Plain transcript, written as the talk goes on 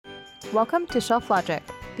Welcome to Shelf Logic,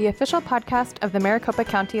 the official podcast of the Maricopa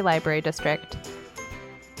County Library District.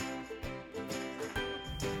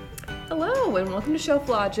 Hello, and welcome to Shelf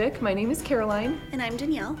Logic. My name is Caroline. And I'm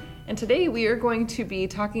Danielle. And today we are going to be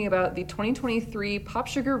talking about the 2023 Pop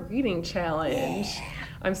Sugar Reading Challenge. Yeah.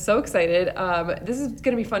 I'm so excited. This is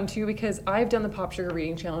going to be fun too because I've done the Pop Sugar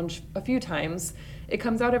Reading Challenge a few times. It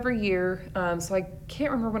comes out every year, so I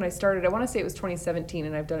can't remember when I started. I want to say it was 2017,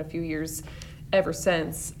 and I've done a few years ever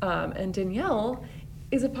since. And Danielle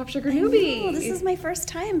is a Pop Sugar newbie. This is my first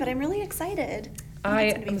time, but I'm really excited. I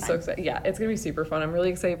am so excited. Yeah, it's going to be super fun. I'm really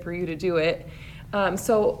excited for you to do it.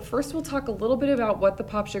 So first we'll talk a little bit about what the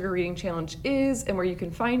Pop Sugar Reading Challenge is and where you can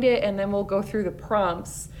find it, and then we'll go through the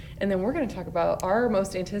prompts, and then we're going to talk about our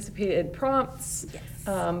most anticipated prompts,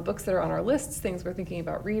 books that are on our lists, things we're thinking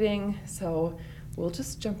about reading. So we'll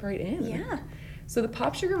just jump right in. Yeah. So the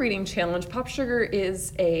Pop Sugar Reading Challenge, Pop Sugar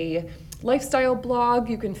is a lifestyle blog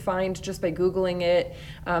you can find just by Googling it.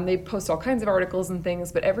 They post all kinds of articles and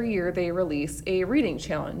things, but every year they release a reading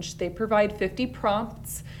challenge. They provide 50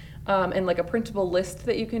 prompts and like a printable list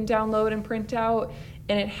that you can download and print out.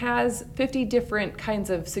 And it has 50 different kinds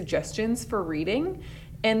of suggestions for reading.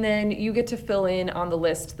 And then you get to fill in on the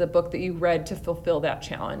list the book that you read to fulfill that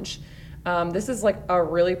challenge. This is like a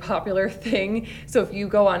really popular thing. So if you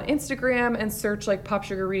go on Instagram and search like Pop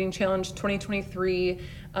Sugar Reading Challenge 2023,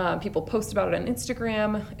 people post about it on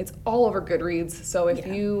Instagram. It's all over Goodreads. So if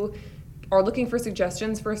you are looking for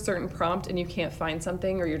suggestions for a certain prompt and you can't find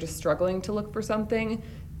something, or you're just struggling to look for something,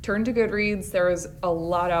 turn to Goodreads. There is a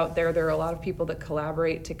lot out there. There are a lot of people that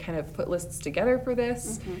collaborate to kind of put lists together for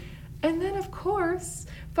this. Mm-hmm. And then, of course,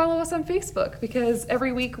 follow us on Facebook, because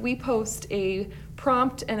every week we post a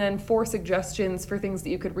prompt and then 4 suggestions for things that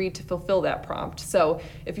you could read to fulfill that prompt. So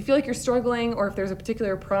if you feel like you're struggling, or if there's a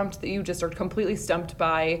particular prompt that you just are completely stumped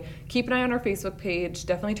by, keep an eye on our Facebook page.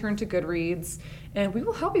 Definitely turn to Goodreads, and we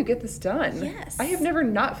will help you get this done. Yes. I have never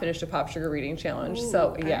not finished a Pop Sugar Reading Challenge.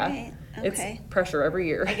 So yeah. Right. Okay. It's pressure every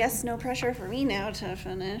year. I guess no pressure for me now to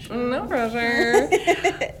finish. No pressure.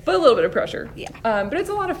 But a little bit of pressure. Yeah. But it's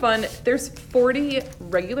a lot of fun. There's 40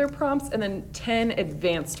 regular prompts and then 10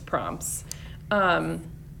 advanced prompts.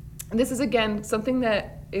 This is, again, something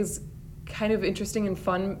that is kind of interesting and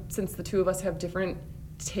fun since the two of us have different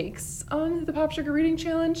takes on the Pop Sugar Reading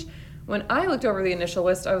Challenge. When I looked over the initial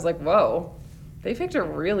list, I was like, whoa. They picked a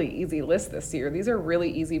really easy list this year. These are really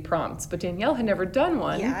easy prompts, but Danielle had never done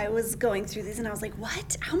one. Yeah, I was going through these and I was like,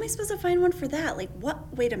 what? How am I supposed to find one for that? Like,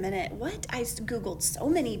 what? Wait a minute. What? I Googled so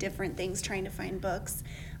many different things trying to find books.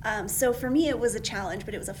 So for me, it was a challenge,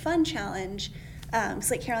 but it was a fun challenge. Because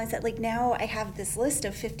like Caroline said, like now I have this list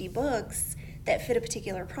of 50 books that fit a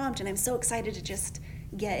particular prompt, and I'm so excited to just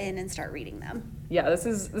get in and start reading them. Yeah, this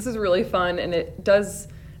is really fun, and it does...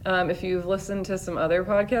 if you've listened to some other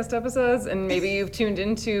podcast episodes and maybe you've tuned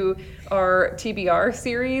into our TBR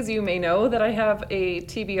series, you may know that I have a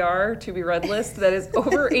TBR, to be read list, that is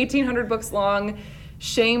over 1,800 books long.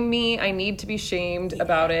 Shame me, I need to be shamed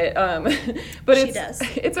about it. But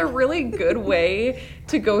it's a really good way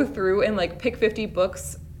to go through and like pick 50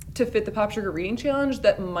 books to fit the Pop Sugar Reading Challenge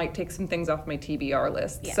that might take some things off my TBR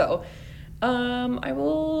list. Yeah. So I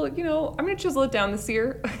will, I'm going to chisel it down this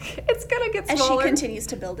year. It's going to get smaller. As she continues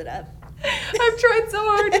to build it up. I've tried so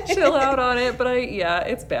hard to chill out on it, but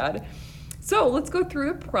it's bad. So let's go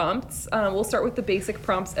through the prompts. We'll start with the basic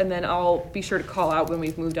prompts, and then I'll be sure to call out when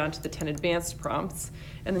we've moved on to the 10 advanced prompts,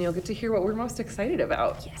 and then you'll get to hear what we're most excited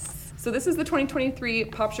about. Yes. So this is the 2023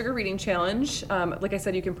 Pop Sugar Reading Challenge. Like I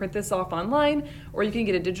said, you can print this off online, or you can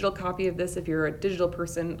get a digital copy of this if you're a digital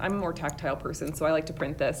person. I'm a more tactile person, so I like to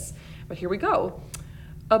print this. But here we go.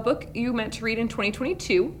 A book you meant to read in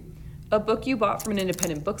 2022, a book you bought from an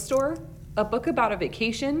independent bookstore, a book about a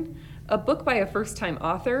vacation, a book by a first-time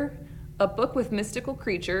author, a book with mythical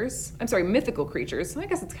creatures. I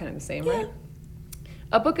guess it's kind of the same, right?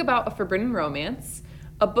 A book about a forbidden romance,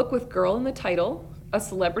 a book with girl in the title, a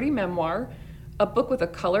celebrity memoir, a book with a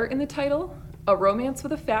color in the title, a romance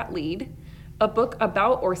with a fat lead, a book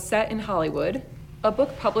about or set in Hollywood, a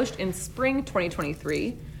book published in spring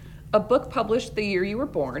 2023, a book published the year you were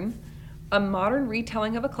born, a modern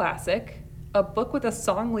retelling of a classic, a book with a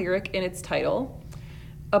song lyric in its title,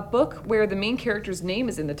 a book where the main character's name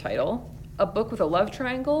is in the title, a book with a love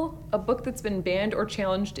triangle, a book that's been banned or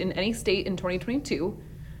challenged in any state in 2022,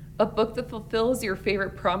 a book that fulfills your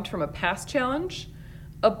favorite prompt from a past challenge,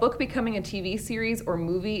 a book becoming a TV series or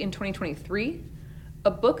movie in 2023,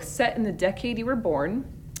 a book set in the decade you were born,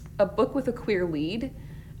 a book with a queer lead,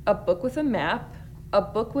 a book with a map, a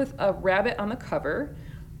book with a rabbit on the cover,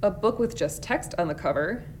 a book with just text on the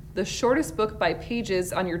cover, the shortest book by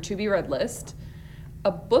pages on your to-be-read list,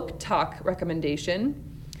 a book talk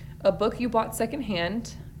recommendation, a book you bought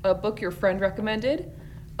secondhand, a book your friend recommended,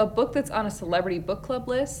 a book that's on a celebrity book club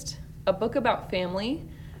list, a book about family,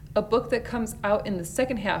 a book that comes out in the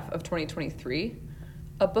second half of 2023,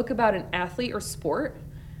 a book about an athlete or sport,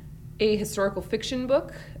 a historical fiction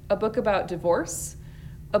book, a book about divorce,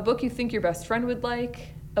 a book you think your best friend would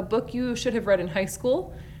like, a book you should have read in high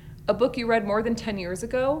school, a book you read more than 10 years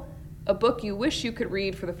ago, a book you wish you could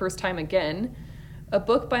read for the first time again, a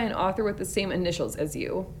book by an author with the same initials as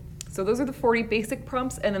you. So those are the 40 basic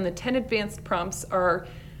prompts, and then the 10 advanced prompts are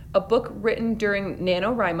a book written during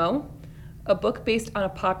NaNoWriMo, a book based on a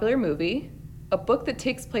popular movie, a book that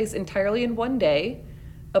takes place entirely in one day,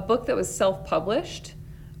 a book that was self-published,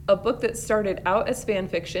 a book that started out as fan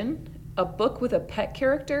fiction, a book with a pet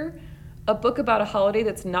character, a book about a holiday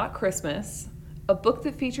that's not Christmas, a book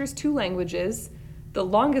that features 2 languages, the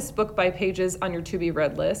longest book by pages on your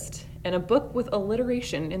to-be-read list, and a book with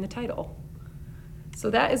alliteration in the title. So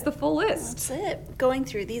that is the full list. That's it. Going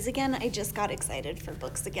through these again, I just got excited for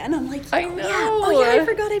books again. I'm like, I know. I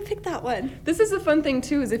forgot I picked that one. This is a fun thing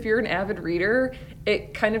too, is if you're an avid reader,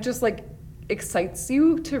 it kind of just like excites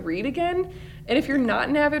you to read again. And if you're not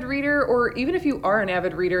an avid reader, or even if you are an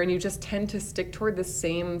avid reader and you just tend to stick toward the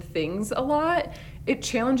same things a lot, it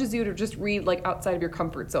challenges you to just read like outside of your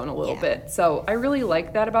comfort zone a little bit. So I really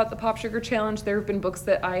like that about the Pop Sugar Challenge. There have been books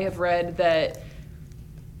that I have read that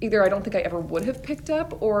either I don't think I ever would have picked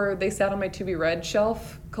up, or they sat on my to-be-read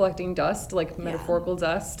shelf collecting dust, like metaphorical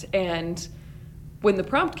dust. And when the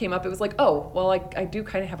prompt came up, it was like, oh, well, I do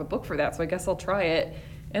kind of have a book for that, so I guess I'll try it.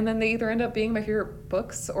 And then they either end up being my favorite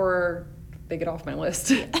books or they get off my list,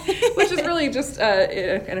 which is really just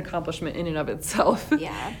an accomplishment in and of itself.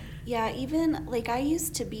 Yeah, even like I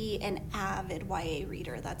used to be an avid YA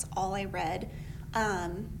reader. That's all I read.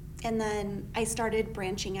 And then I started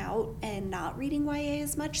branching out and not reading YA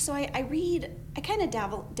as much. So I kind of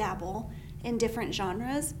dabble in different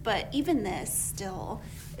genres, but even this still,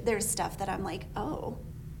 there's stuff that I'm like, oh,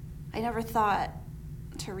 I never thought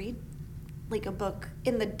to read like a book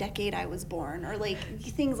in the decade I was born, or like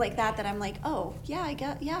things like that I'm like, oh,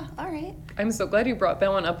 yeah, all right. I'm so glad you brought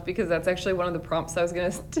that one up, because that's actually one of the prompts I was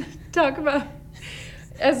going to talk about.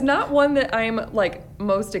 As not one that I'm like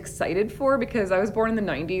most excited for, because I was born in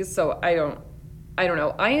the 90s, so I don't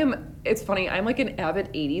know. It's funny, I'm like an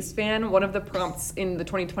avid 80s fan. One of the prompts in the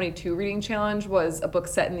 2022 reading challenge was a book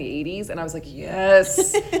set in the 80s, and I was like,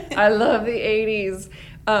 yes, I love the 80s.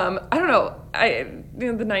 I don't know,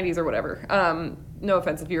 the 90s or whatever. No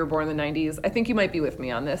offense if you were born in the 90s. I think you might be with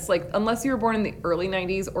me on this. Like, unless you were born in the early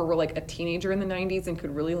 90s or were like a teenager in the 90s and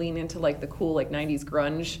could really lean into like the cool like 90s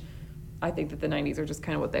grunge, I think that the 90s are just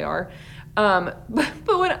kind of what they are. But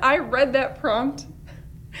when I read that prompt,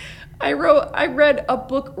 I read a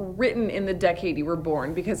book written in the decade you were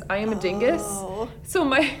born, because I am a dingus.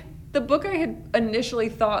 So the book I had initially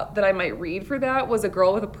thought that I might read for that was A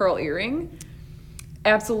Girl with a Pearl Earring.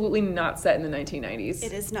 Absolutely not set in the 1990s.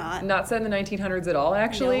 It is not. Not set in the 1900s at all,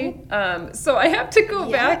 actually. No. So I have to go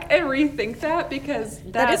back and rethink that, because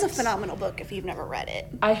that is a phenomenal book if you've never read it.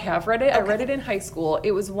 I have read it. Okay. I read it in high school.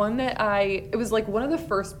 It was one that it was like one of the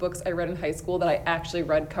first books I read in high school that I actually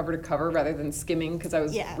read cover to cover rather than skimming, because I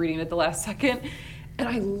was reading it the last second. And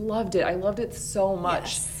I loved it. I loved it so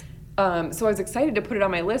much. Yes. So I was excited to put it on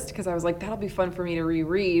my list, because I was like, that'll be fun for me to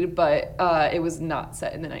reread, but it was not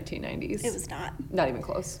set in the 1990s. It was not. Not even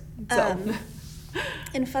close. So.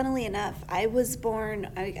 And funnily enough, I was born,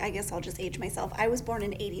 I guess I'll just age myself, I was born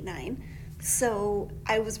in 89, so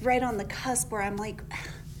I was right on the cusp where I'm like,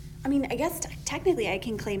 I mean, I guess technically I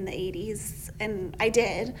can claim the 80s, and I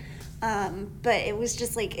did, but it was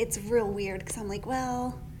just like, it's real weird, because I'm like,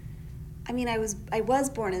 well, I mean, I was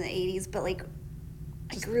born in the 80s, but like,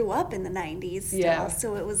 I grew up in the 90s still,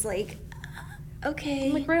 so it was like, okay.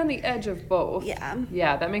 I'm like right on the edge of both. Yeah.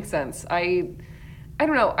 Yeah, that makes sense. I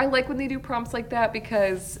don't know. I like when they do prompts like that,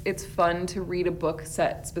 because it's fun to read a book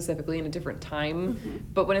set specifically in a different time. Mm-hmm.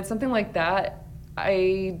 But when it's something like that,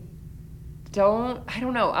 I don't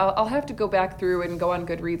know. I'll have to go back through and go on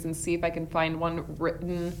Goodreads and see if I can find one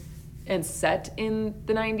written and set in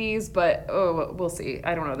the 90s, but we'll see.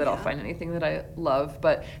 I don't know that I'll find anything that I love,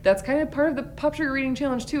 but that's kind of part of the Pop Sugar Reading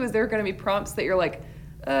Challenge too, is there are going to be prompts that you're like,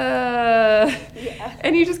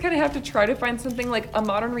 and you just kind of have to try to find something like a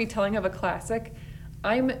modern retelling of a classic.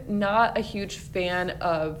 I'm not a huge fan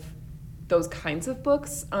of those kinds of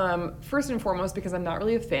books, first and foremost because I'm not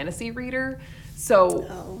really a fantasy reader,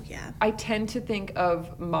 so I tend to think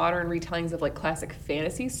of modern retellings of like classic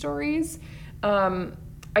fantasy stories.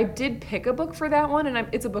 I did pick a book for that one, and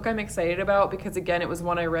it's a book I'm excited about, because again, it was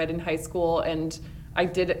one I read in high school, and I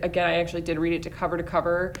actually did read it to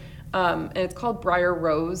cover. And it's called Briar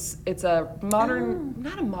Rose. It's a modern,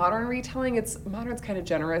 not a modern retelling. Modern's kind of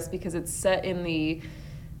generous because it's set in the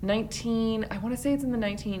I want to say it's in the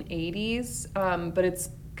 1980s, but it's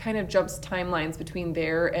kind of jumps timelines between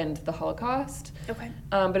there and the Holocaust. Okay.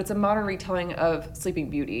 But it's a modern retelling of Sleeping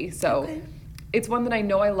Beauty. So it's one that I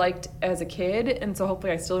know I liked as a kid, and so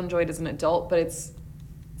hopefully I still enjoy it as an adult, but it's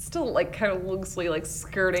still like kind of loosely like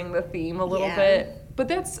skirting the theme a little bit. But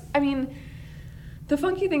the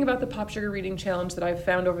funky thing about the Pop Sugar Reading Challenge that I've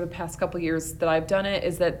found over the past couple years that I've done it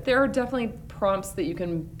is that there are definitely prompts that you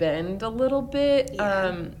can bend a little bit.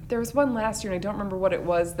 Yeah. There was one last year, and I don't remember what it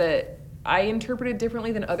was, that I interpreted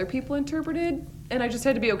differently than other people interpreted, and I just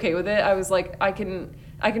had to be okay with it. I was like, I can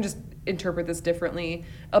just interpret this differently.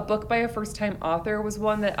 A book by a first-time author was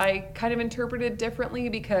one that I kind of interpreted differently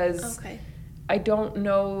because I don't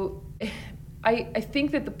know. I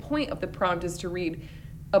think that the point of the prompt is to read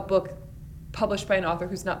a book published by an author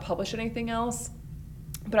who's not published anything else.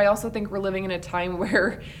 But I also think we're living in a time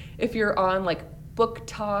where if you're on like Book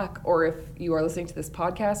Talk, or if you are listening to this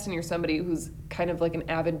podcast and you're somebody who's kind of like an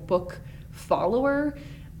avid book follower,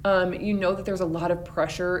 you know that there's a lot of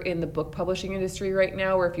pressure in the book publishing industry right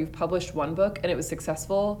now, where if you've published one book and it was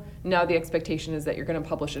successful, now the expectation is that you're going to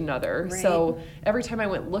publish another. Right. So every time I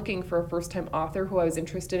went looking for a first-time author who I was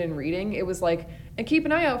interested in reading, it was like, and keep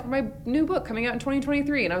an eye out for my new book coming out in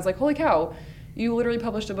 2023. And I was like, holy cow, you literally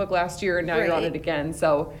published a book last year and now you're on it again.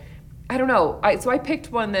 So I don't know. So I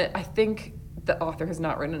picked one that I think the author has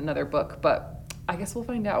not written another book, but I guess we'll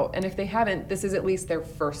find out. And if they haven't, this is at least their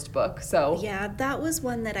first book. So yeah, that was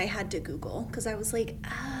one that I had to Google because I was like,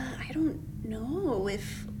 I don't know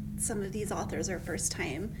if some of these authors are first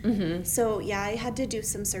time. Mm-hmm. So yeah, I had to do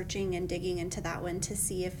some searching and digging into that one to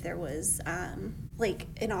see if there was like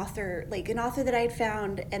an author that I had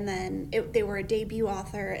found, and then they were a debut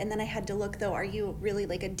author, and then I had to look though, are you really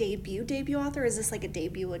like a debut author? Or is this like a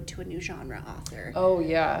debut into a new genre author? Oh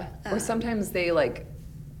yeah. Or sometimes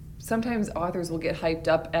sometimes authors will get hyped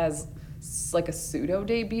up as like a pseudo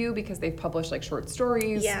debut because they've published like short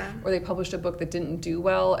stories, or they published a book that didn't do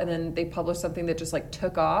well, and then they published something that just like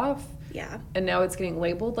took off, and now it's getting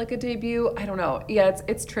labeled like a debut. I don't know. Yeah,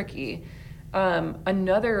 it's tricky.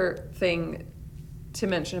 Another thing to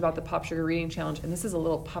mention about the Pop Sugar Reading Challenge, and this is a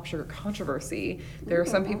little Pop Sugar controversy. There are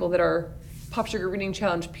some people that are Pop Sugar Reading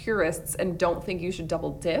Challenge purists and don't think you should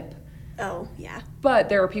double dip. Oh, yeah. But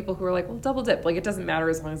there are people who are like, well, double dip. Like, it doesn't matter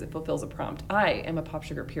as long as it fulfills a prompt. I am a Pop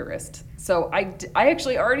Sugar purist. So I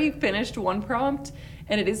actually already finished one prompt,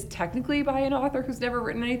 and it is technically by an author who's never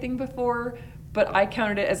written anything before, but I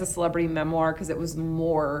counted it as a celebrity memoir because it was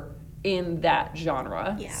more in that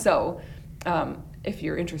genre. Yeah. So if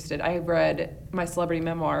you're interested, I read my celebrity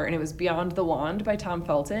memoir, and it was Beyond the Wand by Tom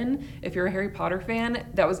Felton. If you're a Harry Potter fan,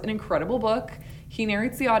 that was an incredible book. He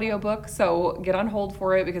narrates the audiobook, so get on hold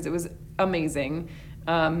for it because it was amazing.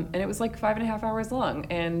 And it was like 5.5 hours long.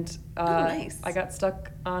 And nice. I got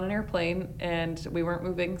stuck on an airplane, and we weren't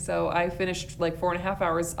moving, so I finished like 4.5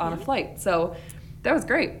 hours on a flight. So that was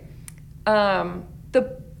great.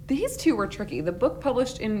 These two were tricky. The book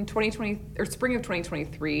published in 2020 or spring of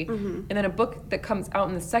 2023, and then a book that comes out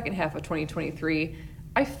in the second half of 2023,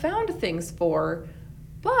 I found things for,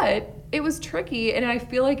 but it was tricky, and I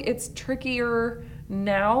feel like it's trickier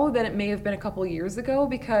now than it may have been a couple years ago,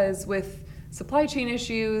 because with supply chain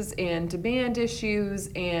issues and demand issues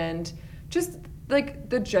and just like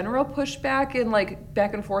the general pushback and like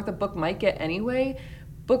back and forth a book might get anyway,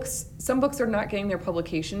 some books are not getting their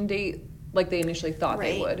publication date like they initially thought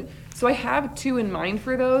they would. So I have two in mind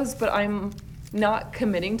for those, but I'm not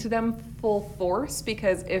committing to them full force,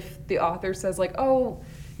 because if the author says like, oh,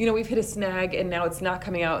 you know, we've hit a snag and now it's not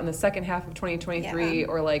coming out in the second half of 2023,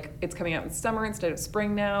 or like it's coming out in summer instead of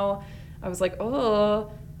spring now, I was like, oh,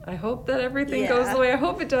 I hope that everything goes the way I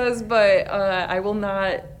hope it does, but I will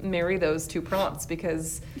not marry those two prompts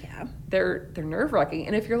because they're nerve-wracking.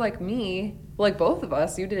 And if you're like me, like both of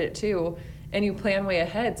us, you did it too, and you plan way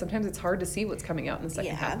ahead, sometimes it's hard to see what's coming out in the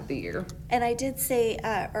second half of the year. And I did say,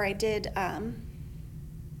 I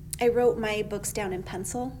wrote my books down in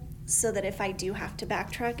pencil so that if I do have to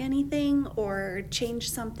backtrack anything or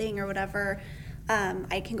change something or whatever,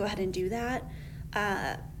 I can go ahead and do that.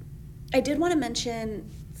 I did want to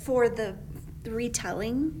mention for the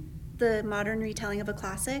retelling, the modern retelling of a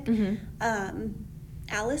classic,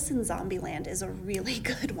 Alice in Zombieland is a really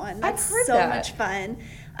good one. That's so much fun.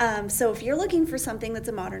 So if you're looking for something that's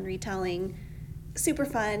a modern retelling, super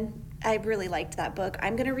fun. I really liked that book.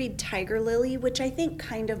 I'm going to read Tiger Lily, which I think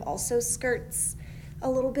kind of also skirts a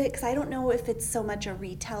little bit because I don't know if it's so much a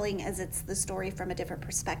retelling as it's the story from a different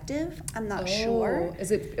perspective. I'm not sure.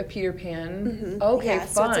 Is it a Peter Pan? Mm-hmm. Okay, yeah,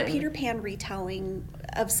 fun. So it's a Peter Pan retelling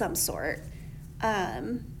of some sort.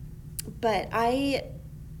 But I'm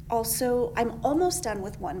almost done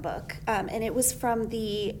with one book, and it was from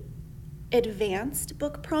the advanced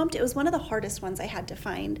book prompt. It was one of the hardest ones I had to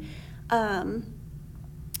find.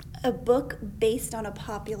 A book based on a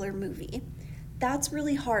popular movie. That's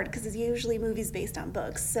really hard because it's usually movies based on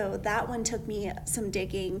books. So that one took me some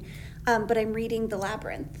digging, but I'm reading The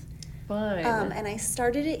Labyrinth. Fun. And I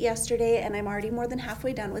started it yesterday, and I'm already more than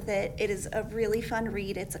halfway done with it. It is a really fun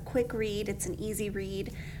read. It's a quick read. It's an easy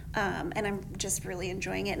read, and I'm just really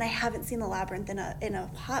enjoying it. And I haven't seen The Labyrinth in a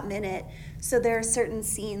hot minute, so there are certain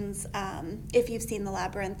scenes, if you've seen The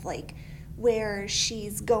Labyrinth, like where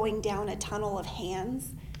she's going down a tunnel of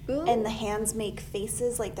hands, Ooh. and the hands make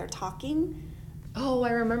faces like they're talking. Oh, I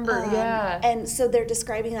remember, yeah. And so they're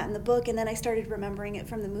describing that in the book, and then I started remembering it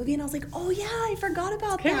from the movie, and I was like, oh yeah, I forgot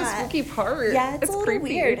about Kind of a that. spooky part. Yeah, it's a little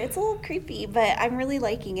creepy. weird. It's a little creepy, but I'm really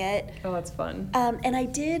liking it. Oh, that's fun. And I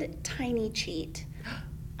did Tiny Cheat.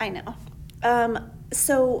 I know.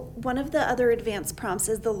 So one of the other advanced prompts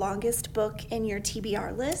is the longest book in your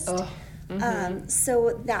TBR list. Oh, mm-hmm.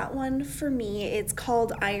 So that one for me, it's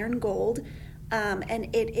called Iron Gold,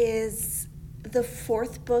 and it is the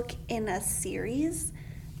fourth book in a series.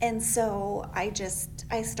 And so I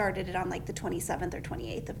started it on like the 27th or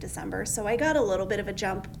 28th of December. So I got a little bit of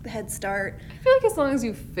a head start. I feel like as long as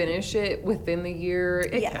you finish it within the year,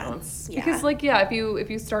 it counts. Yeah. Because like, yeah, if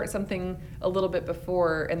you start something a little bit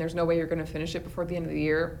before and there's no way you're going to finish it before the end of the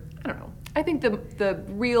year, I don't know. I think the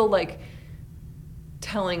real like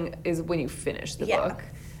telling is when you finish the book.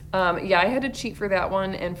 I had to cheat for that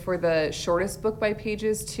one and for the shortest book by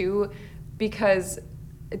pages too, because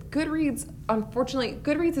Goodreads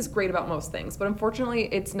is great about most things, but unfortunately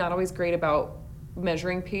it's not always great about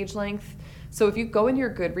measuring page length. So if you go into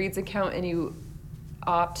your Goodreads account and you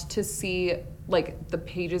opt to see like the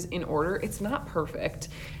pages in order, it's not perfect.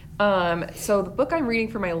 So the book I'm reading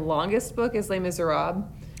for my longest book is Les Miserables,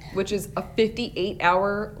 which is a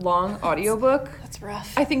 58-hour long audiobook. That's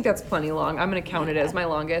rough. I think that's plenty long. I'm going to count it as my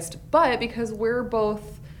longest. But because we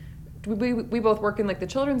both work in like the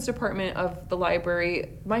children's department of the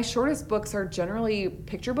library, my shortest books are generally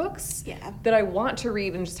picture books that I want to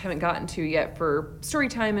read and just haven't gotten to yet for story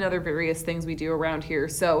time and other various things we do around here.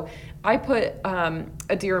 So I put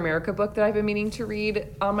a Dear America book that I've been meaning to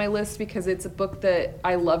read on my list because it's a book that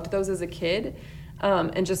I loved those as a kid,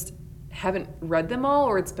 and just haven't read them all,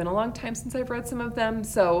 or it's been a long time since I've read some of them.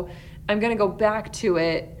 So I'm going to go back to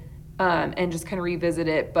it and just kind of revisit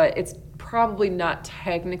it, but it's probably not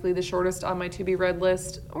technically the shortest on my to-be-read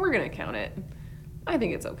list. We're going to count it. I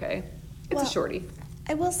think it's okay. It's a shorty.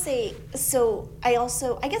 I will say, so I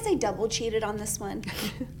guess I double cheated on this one.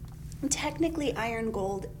 Technically, Iron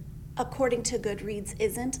Gold, according to Goodreads,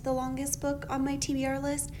 isn't the longest book on my TBR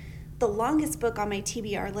list. The longest book on my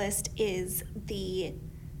TBR list is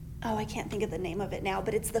I can't think of the name of it now,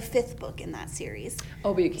 but it's the fifth book in that series.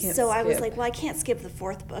 Oh, but you can't So skip. I was like, well, I can't skip the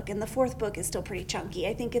fourth book, and the fourth book is still pretty chunky.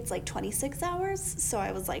 I think it's like 26 hours, so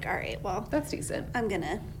I was like, all right, well. That's decent. I'm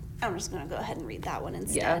just gonna go ahead and read that one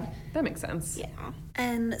instead. Yeah, that makes sense. Yeah.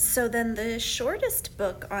 And so then the shortest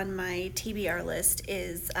book on my TBR list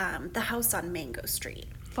is The House on Mango Street.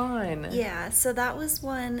 Fun. Yeah, so that was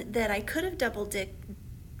one that I could have double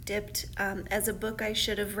dipped as a book I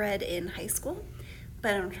should have read in high school.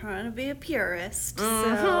 But I'm trying to be a purist, so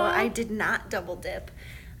I did not double dip.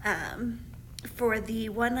 For the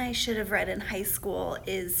one I should have read in high school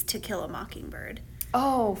is To Kill a Mockingbird.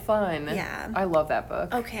 Oh, fun. Yeah. I love that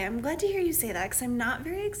book. Okay, I'm glad to hear you say that because I'm not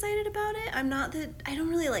very excited about it. I don't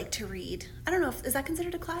really like to read. I don't know, is that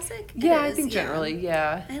considered a classic? Yeah, I think generally,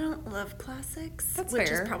 yeah. I don't love classics, That's which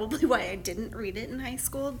fair. is probably why I didn't read it in high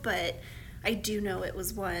school, but I do know it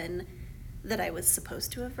was one that I was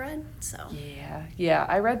supposed to have read, so. Yeah,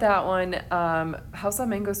 I read that one. House on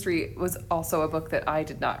Mango Street was also a book that I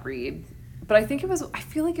did not read. But I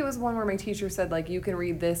feel like it was one where my teacher said, like, you can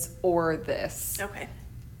read this or this. Okay.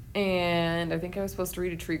 And I think I was supposed to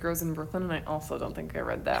read A Tree Grows in Brooklyn, and I also don't think I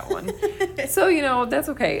read that one. So, that's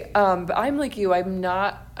okay. But I'm like you, I'm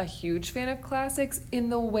not a huge fan of classics in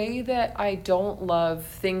the way that I don't love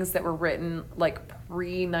things that were written, like,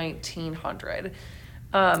 pre-1900.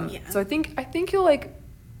 So I think you'll like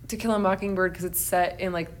To Kill a Mockingbird because it's set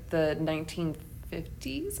in like the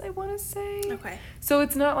 1950s, I want to say. Okay. So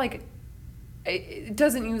it's not like, it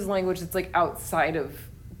doesn't use language that's like outside of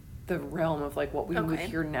the realm of like what we would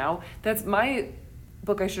hear now. That's my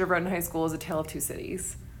book I should have read in high school is A Tale of Two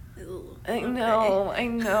Cities. Ooh, I know.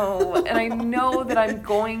 And I know that I'm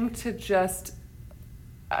going to just,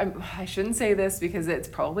 I shouldn't say this because it's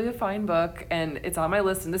probably a fine book and it's on my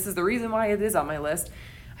list, and this is the reason why it is on my list.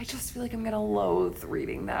 I just feel like I'm going to loathe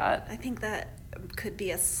reading that. I think that could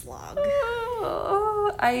be a slog.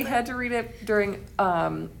 I had to read it during, it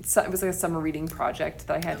was like a summer reading project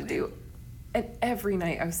that I had to do. And every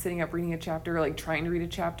night I was sitting up reading a chapter, like trying to read a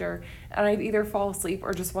chapter, and I'd either fall asleep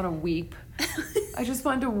or just want to weep. I just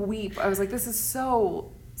wanted to weep. I was like, this is so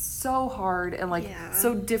hard and like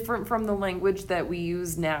so different from the language that we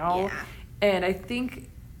use now. Yeah. And I think,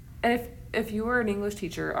 and if you are an English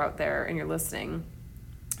teacher out there and you're listening,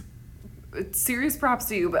 serious props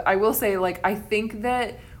to you, but I will say, like, I think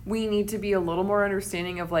that we need to be a little more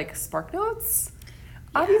understanding of like SparkNotes.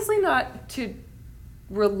 Obviously not to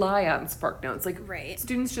rely on SparkNotes. Like,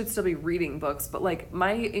 students should still be reading books, but like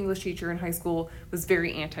my English teacher in high school was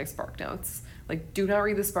very anti-SparkNotes. Like, do not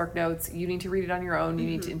read the SparkNotes. You need to read it on your own. You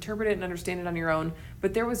need to interpret it and understand it on your own.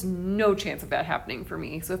 But there was no chance of that happening for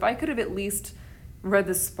me. So if I could have at least read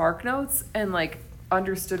the SparkNotes and like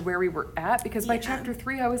understood where we were at, because by chapter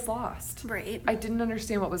 3 I was lost. Right. I didn't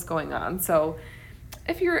understand what was going on. So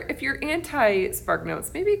if you're anti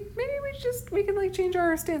SparkNotes, maybe we can like change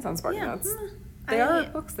our stance on SparkNotes. They are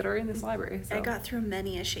books that are in this library. So. I got through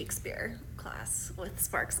many a Shakespeare class with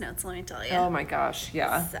SparkNotes, let me tell you. Oh my gosh,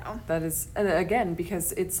 yeah. So. That is, and again,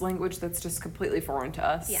 because it's language that's just completely foreign to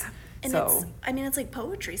us. Yeah. And it's like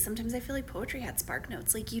poetry. Sometimes I feel like poetry had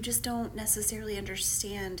SparkNotes. Like, you just don't necessarily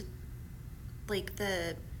understand like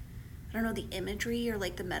the imagery or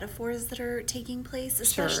like the metaphors that are taking place,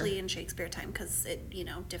 especially in Shakespeare time, because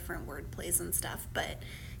different word plays and stuff. But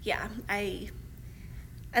yeah,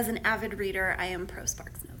 as an avid reader, I am pro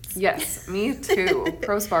SparkNotes. Yes, me too.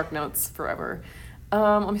 Pro SparkNotes forever.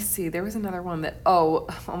 Let me see. There was another one that, oh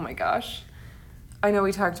my gosh. I know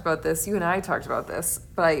we talked about this. You and I talked about this,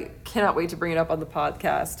 but I cannot wait to bring it up on the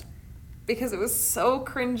podcast because it was so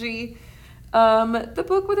cringy. The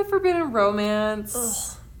book with a forbidden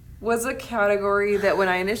romance was a category that when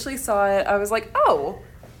I initially saw it, I was like, oh,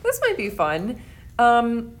 this might be fun.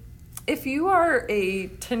 If you are a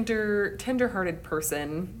tender-hearted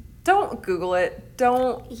person, don't Google it.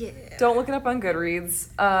 Don't look it up on Goodreads.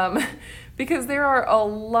 Because there are a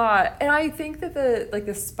lot, and I think that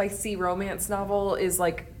the spicy romance novel is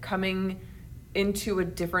like coming into a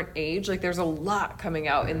different age. Like, there's a lot coming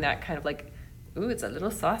out in that kind of like, ooh, it's a little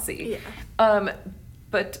saucy. Yeah.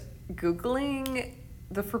 But Googling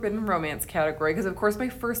the forbidden romance category, because of course my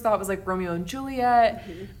first thought was like Romeo and Juliet.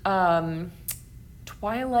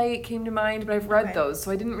 Twilight came to mind, but I've read those, so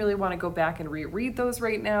I didn't really want to go back and reread those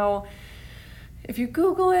right now. If you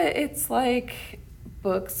Google it, it's like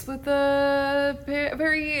books with a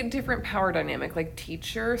very different power dynamic, like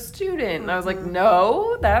teacher-student. And I was like,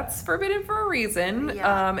 no, that's forbidden for a reason.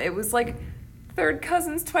 Yeah. It was like third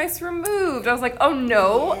cousins twice removed. I was like, oh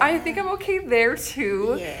no, I think I'm okay there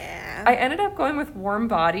too. Yeah. I ended up going with Warm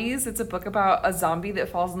Bodies. It's a book about a zombie that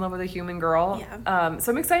falls in love with a human girl. Yeah.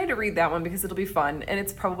 So I'm excited to read that one because it'll be fun, and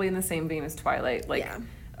it's probably in the same vein as Twilight, like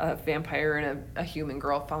a vampire and a human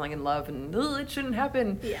girl falling in love, and it shouldn't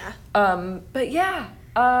happen. Yeah. But yeah,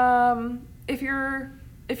 if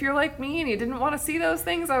you're like me and you didn't want to see those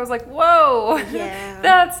things, I was like, whoa,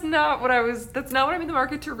 that's not what I'm in the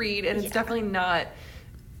market to read, and it's definitely not.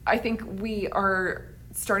 I think we are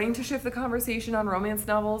starting to shift the conversation on romance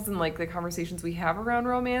novels and like the conversations we have around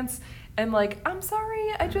romance, and like, I'm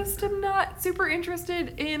sorry, I just am not super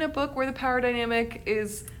interested in a book where the power dynamic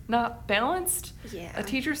is not balanced. A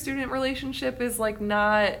teacher-student relationship is like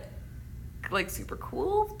not like super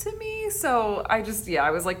cool to me, so I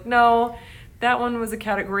was like, no. That one was a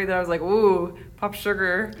category that I was like, ooh, Pop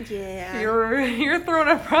Sugar. Yeah. You're throwing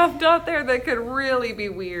a prompt out there that could really be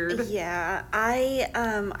weird. Yeah. I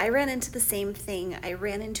ran into the same thing. I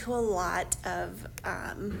ran into a lot of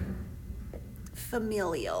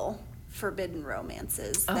familial forbidden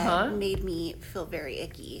romances that made me feel very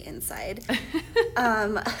icky inside.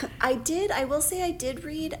 I will say I did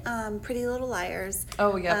read Pretty Little Liars.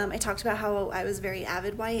 Oh, yeah. I talked about how I was very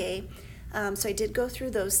avid YA. So I did go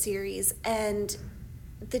through those series, and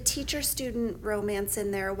the teacher-student romance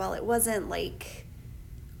in there, while it wasn't like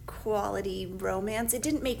quality romance, it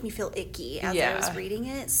didn't make me feel icky as I was reading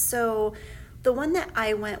it. So the one that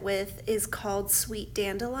I went with is called Sweet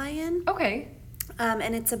Dandelion. Okay.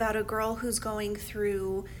 And it's about a girl who's going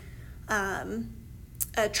through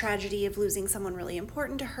a tragedy of losing someone really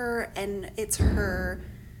important to her, and it's her,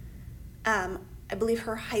 I believe,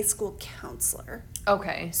 her high school counselor.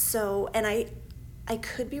 Okay. So, and I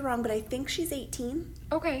could be wrong, but I think she's 18.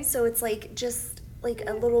 Okay. So it's like just like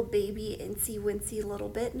a little baby incy-wincy little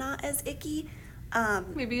bit, not as icky.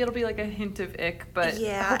 Maybe it'll be like a hint of ick, but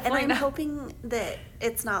yeah, and I'm not. hoping that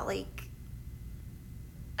it's not like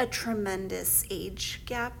a tremendous age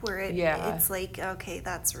gap where it's like, okay,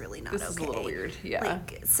 that's really not this okay. This is a little weird, yeah.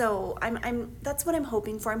 Like, so I'm that's what I'm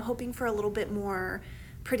hoping for. I'm hoping for a little bit more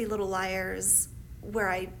Pretty Little Liars where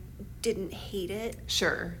I didn't hate it.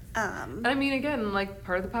 Sure. I mean, again, like,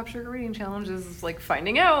 part of the Pop Sugar Reading Challenge is like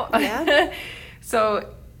finding out. Yeah.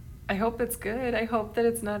 So I hope it's good. I hope that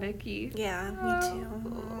it's not icky. Yeah, me too.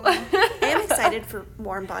 I am excited for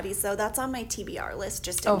Warm Bodies, though. That's on my TBR list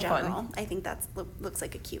just in general. Fun. I think that looks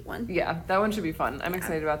like a cute one. Yeah, that one should be fun. I'm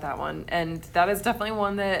excited about that one. And that is definitely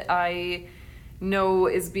one that I know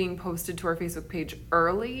is being posted to our Facebook page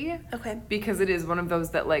early. Okay. Because it is one of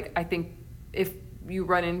those that, like, I think if you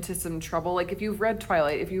run into some trouble, like if you've read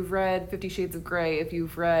Twilight, if you've read 50 Shades of Grey, if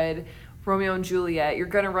you've read Romeo and Juliet, you're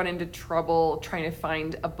going to run into trouble trying to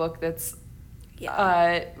find a book that's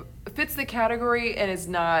fits the category and is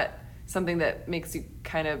not something that makes you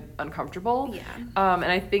kind of uncomfortable. Yeah. And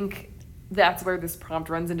I think that's where this prompt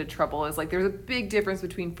runs into trouble, is like there's a big difference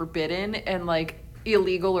between forbidden and like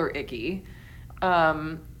illegal or icky.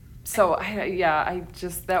 So I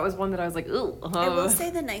just, that was one that I was like, ugh. I will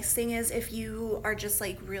say the nice thing is if you are just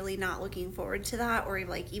like really not looking forward to that, or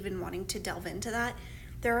like even wanting to delve into that,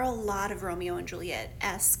 there are a lot of Romeo and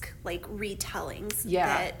Juliet-esque like retellings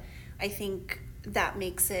that I think that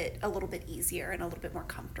makes it a little bit easier and a little bit more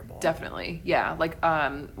comfortable. Definitely, yeah. Like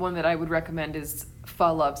one that I would recommend is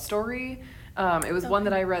Pho Love Story. It was one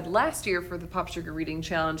that I read last year for the Pop Sugar Reading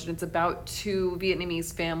Challenge, and it's about two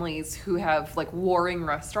Vietnamese families who have like warring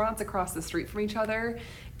restaurants across the street from each other,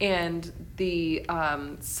 and the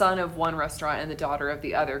son of one restaurant and the daughter of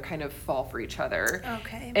the other kind of fall for each other.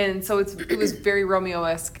 Okay. And so it was very Romeo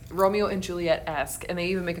and Juliet-esque, and they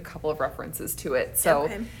even make a couple of references to it. So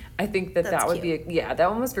I think that would be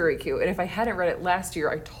that one was very cute. And if I hadn't read it last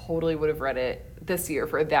year, I totally would have read it this year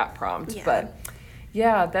for that prompt. Yeah. But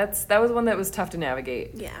yeah, that was one that was tough to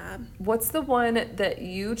navigate. Yeah. What's the one that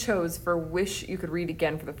you chose for wish you could read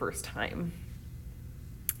again for the first time?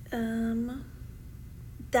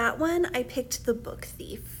 That one, I picked The Book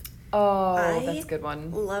Thief. Oh, that's a good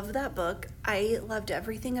one. Love that book. I loved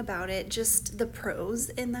everything about it. Just the prose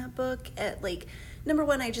in that book. Like, number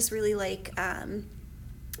one, I just really like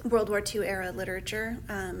World War II era literature.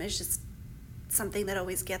 It's just something that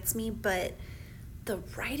always gets me, but the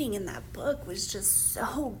writing in that book was just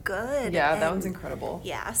so good. Yeah, that one's incredible.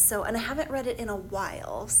 Yeah, and I haven't read it in a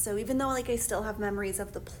while, so even though like I still have memories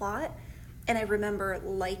of the plot and I remember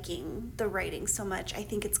liking the writing so much, I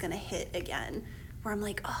think it's gonna hit again where I'm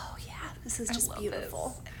like, oh yeah, this is just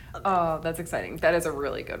beautiful. Oh, that's exciting. That is a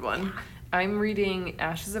really good one. Yeah. I'm reading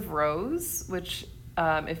Ashes of Rose, which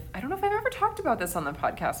I don't know if I've ever talked about this on the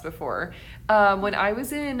podcast before. When I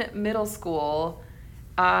was in middle school,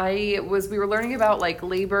 we were learning about like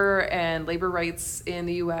labor and labor rights in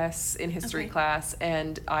the U.S. in history class,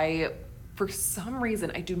 and for some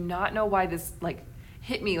reason, I do not know why this like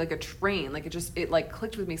hit me like a train, like it like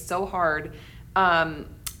clicked with me so hard.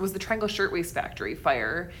 Was the Triangle Shirtwaist Factory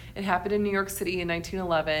fire. It happened in New York City in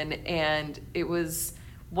 1911, and it was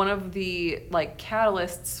one of the like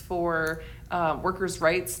catalysts for workers'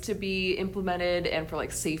 rights to be implemented and for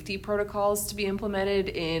like safety protocols to be implemented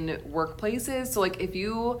in workplaces. So like if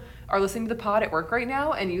you are listening to the pod at work right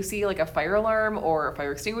now and you see like a fire alarm or a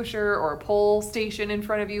fire extinguisher or a pole station in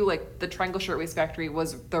front of you, like the Triangle Shirtwaist Factory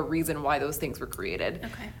was the reason why those things were created.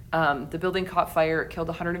 Okay. The building caught fire. It killed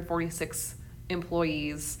 146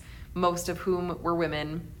 employees, most of whom were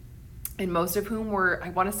women, and most of whom were, I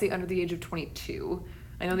want to say, under the age of 22.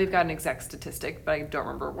 I know they've got an exact statistic, but I don't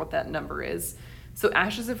remember what that number is. So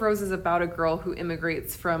Ashes of Rose is about a girl who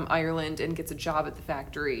immigrates from Ireland and gets a job at the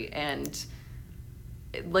factory. And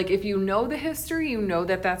like, if you know the history, you know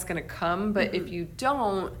that that's going to come. But if you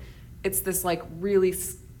don't, it's this like really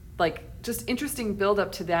like just interesting build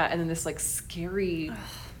up to that. And then this like scary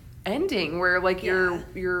ending where like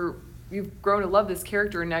you've grown to love this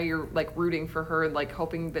character, and now you're like rooting for her and like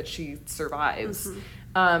hoping that she survives.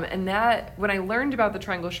 And that, when I learned about the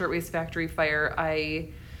Triangle Shirtwaist Factory fire, I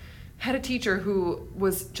had a teacher who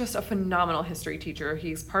was just a phenomenal history teacher.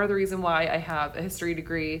 He's part of the reason why I have a history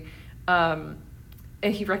degree. And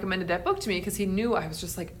he recommended that book to me because he knew I was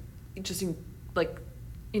just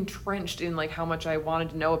entrenched in like how much I wanted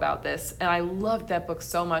to know about this. And I loved that book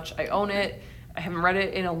so much. I own it. I haven't read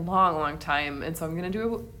it in a long, long time, and so I'm going to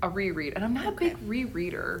do a reread. And I'm not a big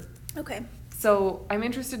rereader. Okay. So I'm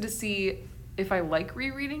interested to see if I like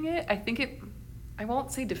rereading it. I won't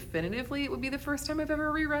say definitively it would be the first time I've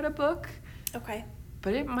ever reread a book. Okay.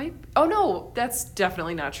 But it might... Oh, no, that's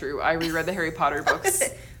definitely not true. I reread the Harry Potter books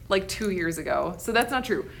like 2 years ago. So that's not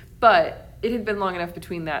true. But it had been long enough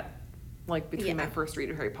between that, like between my first read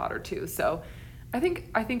of Harry Potter too. So I think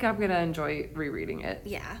I'm going to enjoy rereading it.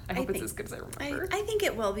 Yeah. I hope it's as good as I remember. I think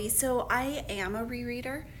it will be. So I am a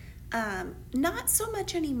rereader. Not so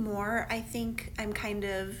much anymore. I think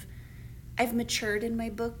I've matured in my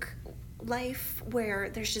book life where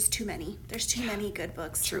there's just too many. There's too many good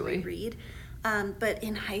books to reread. But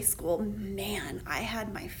in high school, man, I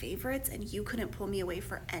had my favorites and you couldn't pull me away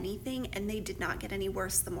for anything, and they did not get any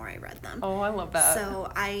worse the more I read them. Oh, I love that.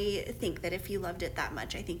 So I think that if you loved it that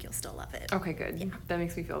much, I think you'll still love it. Okay, good. Yeah. That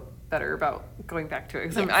makes me feel better about going back to it.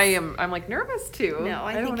 Because Yes. I'm like nervous too. No,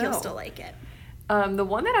 I think you'll still like it. The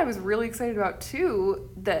one that I was really excited about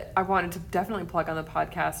too, that I wanted to definitely plug on the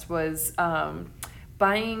podcast, was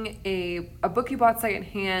buying a book you bought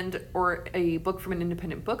secondhand or a book from an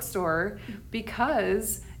independent bookstore,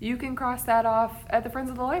 because you can cross that off at the Friends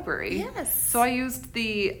of the Library. Yes. So I used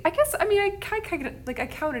I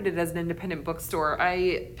counted it as an independent bookstore.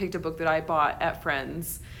 I picked a book that I bought at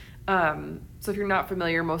Friends. So if you're not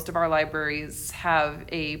familiar, most of our libraries have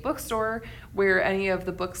a bookstore where any of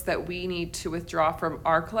the books that we need to withdraw from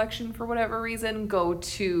our collection for whatever reason go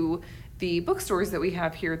to the bookstores that we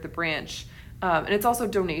have here at the branch. And it's also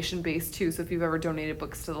donation based too. So if you've ever donated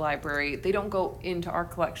books to the library, they don't go into our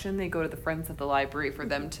collection. They go to the Friends of the Library for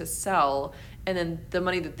them to sell. And then the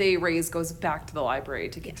money that they raise goes back to the library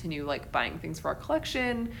to continue like buying things for our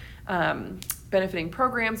collection, benefiting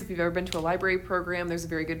programs. If you've ever been to a library program, there's a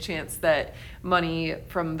very good chance that money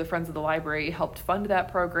from the Friends of the Library helped fund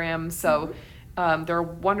that program. So they're a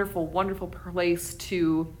wonderful, wonderful place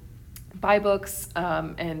to buy books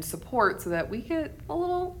and support, so that we get a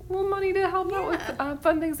little money to help out with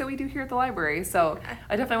fun things that we do here at the library. So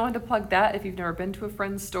I definitely wanted to plug that. If you've never been to a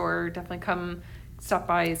Friends store, definitely stop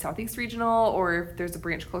by Southeast Regional, or if there's a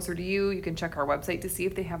branch closer to you, you can check our website to see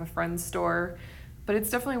if they have a Friends store. But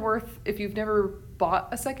it's definitely worth, if you've never bought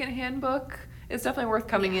a secondhand book, it's definitely worth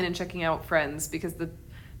coming in and checking out Friends, because the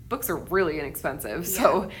books are really inexpensive.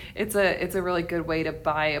 So it's a really good way to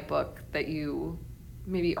buy a book that you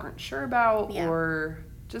maybe aren't sure about, or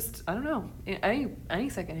just, I don't know, any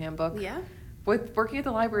secondhand book. Yeah. With working at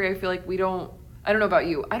the library, I feel like I don't know about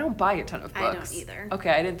you, I don't buy a ton of books. I don't either.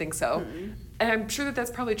 Okay, I didn't think so. Mm-hmm. And I'm sure that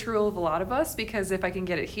that's probably true of a lot of us, because if I can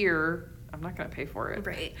get it here, I'm not going to pay for it.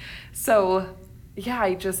 Right. So, yeah,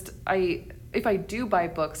 if I do buy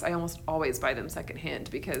books, I almost always buy them secondhand,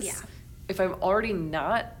 because if I'm already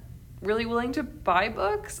not really willing to buy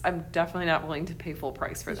books, I'm definitely not willing to pay full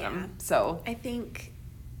price for them. So I think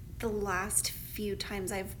the last few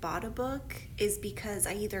times I've bought a book is because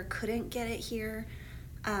I either couldn't get it here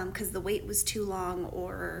because the wait was too long,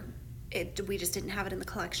 or we just didn't have it in the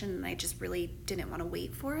collection and I just really didn't want to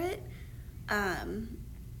wait for it,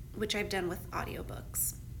 which I've done with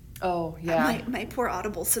audiobooks. Oh, yeah. My poor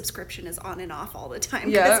Audible subscription is on and off all the time,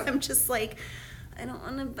 because I'm just like, I don't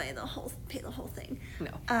want to pay the whole thing.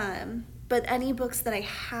 No. But any books that I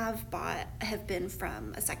have bought have been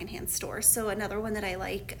from a secondhand store. So another one that I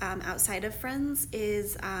like outside of Friends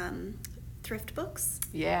is thrift books.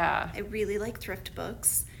 Yeah. I really like thrift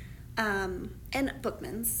books. And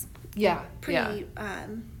Bookman's. Yeah. Pretty.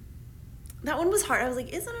 That one was hard. I was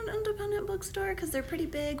like, is it an independent bookstore? Because they're pretty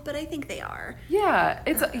big, but I think they are. Yeah.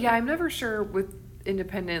 I'm never sure with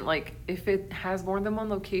independent, like, if it has more than one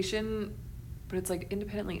location, but it's like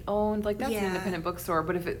independently owned, like that's an independent bookstore.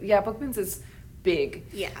 But if Bookman's is big.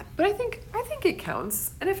 Yeah. But I think it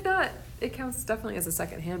counts. And if not, it counts definitely as a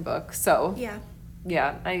secondhand book. So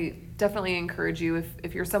yeah, I definitely encourage you,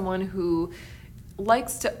 if you're someone who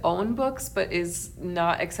likes to own books but is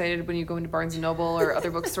not excited when you go into Barnes & Noble or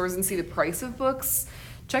other bookstores and see the price of books,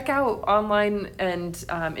 check out online and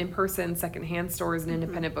in-person secondhand stores and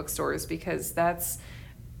independent bookstores, because that's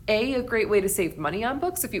a great way to save money on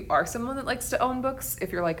books if you are someone that likes to own books,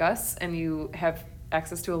 if you're like us and you have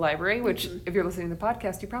access to a library, which if you're listening to the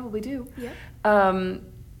podcast, you probably do. Yeah.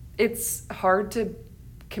 It's hard to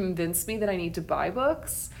convince me that I need to buy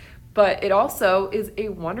books, but it also is a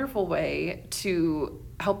wonderful way to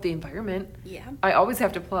help the environment. Yeah. I always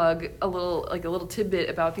have to plug a little tidbit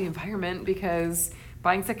about the environment, because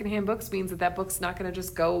buying secondhand books means that book's not going to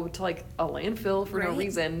just go to like a landfill for no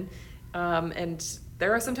reason. And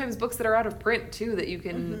there are sometimes books that are out of print too that you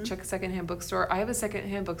can check a secondhand bookstore. I have a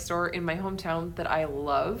secondhand bookstore in my hometown that I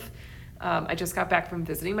love. I just got back from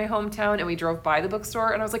visiting my hometown and we drove by the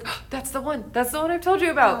bookstore and I was like, oh, that's the one I've told you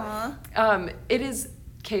about. It is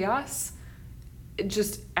chaos.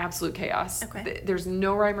 Just absolute chaos. Okay. There's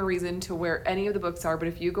no rhyme or reason to where any of the books are, but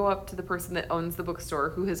if you go up to the person that owns the bookstore,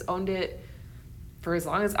 who has owned it for as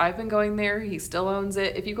long as I've been going there. He still owns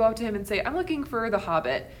it. If you go up to him and say, I'm looking for The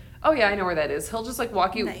Hobbit, oh yeah, I know where that is. He'll just like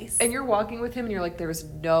walk you, Nice. and you're walking with him and you're like, there's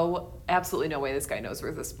absolutely no way this guy knows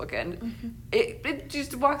where this book is. It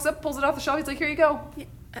just walks up, pulls it off the shelf. He's like, here you go. Yeah.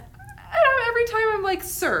 Every time I'm like,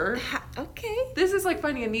 sir, Okay. this is like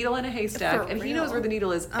finding a needle in a haystack, For and he real. knows where the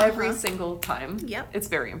needle is every single time. Yep. It's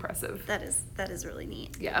very impressive. That is really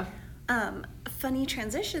neat. Yeah. Funny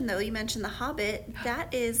transition though, you mentioned The Hobbit.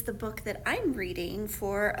 That is the book that I'm reading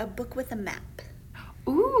for A Book with a Map.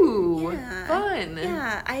 Ooh, Yeah. fun.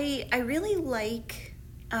 Yeah, I really like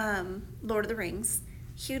Lord of the Rings.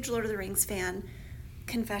 Huge Lord of the Rings fan.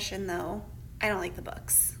 Confession though, I don't like the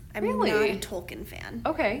books. I'm Really? not a Tolkien fan.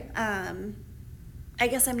 Okay. I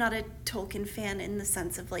guess I'm not a Tolkien fan in the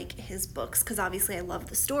sense of like his books, because obviously I love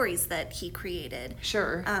the stories that he created.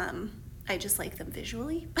 Sure. I just like them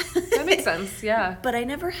visually. That makes sense, yeah. But I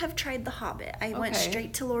never have tried The Hobbit. I went Okay.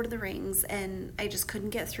 straight to Lord of the Rings and I just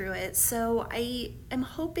couldn't get through it. So I am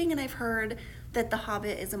hoping, and I've heard that The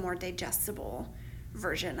Hobbit is a more digestible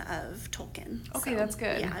version of Tolkien. Okay, So, that's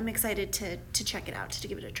good. Yeah, I'm excited to check it out, to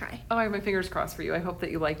give it a try. Oh, I have my fingers crossed for you. I hope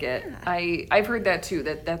that you like it. Yeah. I've heard that too,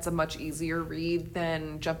 that's a much easier read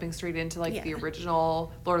than jumping straight into like the Yeah.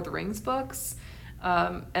 original Lord of the Rings books.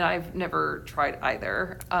 And I've never tried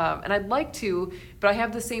either. And I'd like to, but I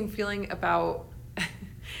have the same feeling about,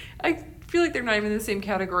 I feel like they're not even in the same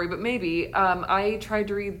category, but maybe. I tried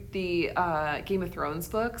to read the Game of Thrones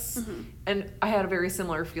books, and I had a very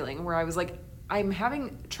similar feeling where I was like, I'm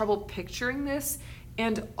having trouble picturing this,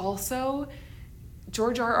 and also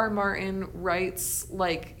George R.R. Martin writes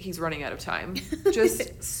like he's running out of time.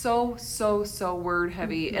 Just so word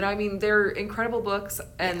heavy. And I mean, they're incredible books,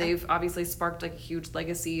 and Yeah. they've obviously sparked like a huge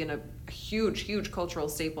legacy and a huge cultural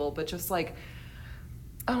staple, but just like,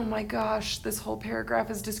 oh my gosh, this whole paragraph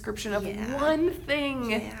is description of Yeah. one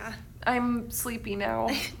thing. Yeah. I'm sleepy now.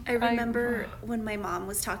 I remember when my mom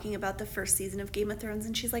was talking about the first season of Game of Thrones,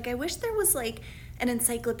 and she's like, I wish there was like an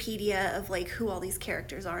encyclopedia of like who all these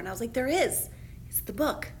characters are. And I was like, there is. It's the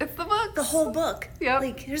book. It's the book. The whole book. Yep.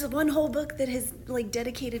 Like there's one whole book that is like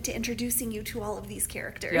dedicated to introducing you to all of these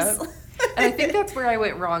characters. Yep. And I think that's where I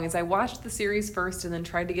went wrong, is I watched the series first and then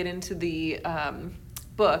tried to get into the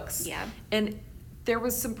books. Yeah. And there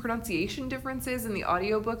was some pronunciation differences in the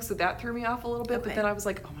audiobook, so that threw me off a little bit. But Okay. then I was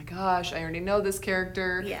like, oh my gosh, I already know this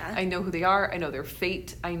character. Yeah. I know who they are. I know their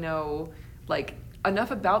fate. I know like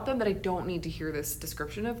enough about them that I don't need to hear this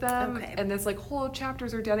description of them. Okay. And this like whole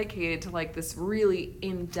chapters are dedicated to like this really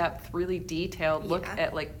in-depth, really detailed look Yeah.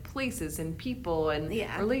 at like places and people and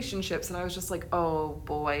Yeah. relationships. And I was just like, oh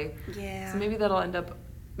boy. Yeah. So maybe that'll end up,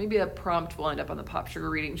 maybe a prompt will end up on the Pop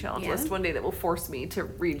Sugar Reading Challenge Yeah. list one day that will force me to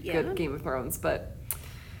read Yeah. good Game of Thrones, but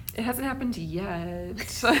it hasn't happened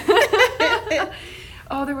yet.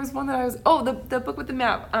 Oh, there was one that I was, the book with the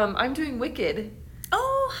map. I'm doing Wicked.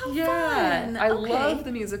 Oh, how fun. I Okay. love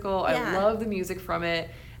the musical. Yeah. I love the music from it.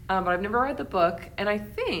 But I've never read the book, and I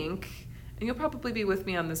think, and you'll probably be with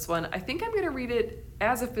me on this one, I think I'm going to read it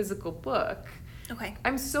as a physical book. Okay.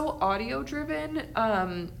 I'm so audio driven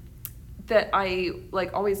that I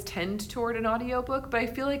like always tend toward an audiobook, but I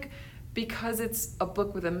feel like because it's a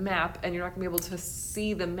book with a map and you're not gonna be able to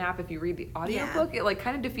see the map if you read the audiobook, it like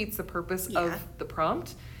kind of defeats the purpose Yeah. of the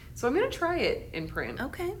prompt. So I'm gonna try it in print.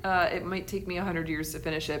 Okay. It might take me 100 years to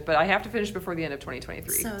finish it, but I have to finish before the end of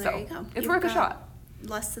 2023. So there you go. It's You've worth a got shot.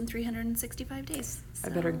 Less than 365 days. I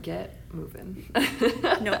so- better get moving.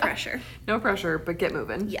 No pressure. No pressure, but get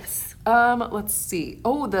moving. Yes. Let's see.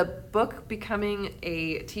 Oh, the book becoming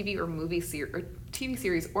a TV or TV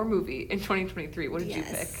series or movie in 2023. What did you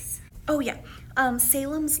pick? Oh yeah.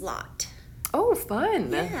 Salem's Lot. Oh,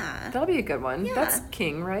 fun. Yeah. That'll be a good one. Yeah. That's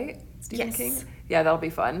King, right? Stephen Yes. King? Yeah, that'll be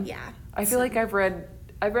fun. Yeah. I feel like I've read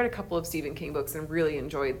a couple of Stephen King books and really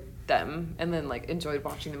enjoyed them, and then like enjoyed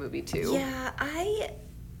watching the movie too. Yeah, I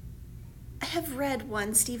have read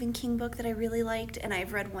one Stephen King book that I really liked, and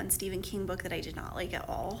I've read one Stephen King book that I did not like at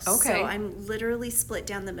all. Okay. So I'm literally split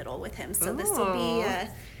down the middle with him. So Oh.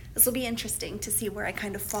 this will be interesting to see where I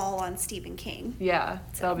kind of fall on Stephen King. Yeah,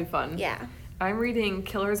 that'll be fun. Yeah. I'm reading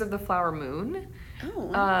Killers of the Flower Moon.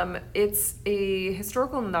 Oh. It's a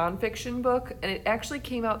historical nonfiction book, and it actually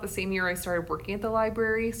came out the same year I started working at the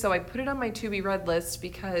library. So I put it on my to be read list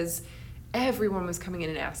because everyone was coming in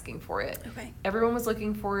and asking for it. Okay. Everyone was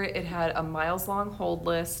looking for it. It had a miles long hold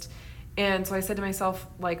list. And so I said to myself,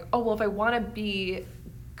 like, oh, well, if I want to be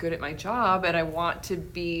good at my job and I want to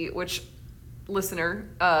be, which, listener,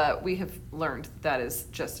 we have learned that is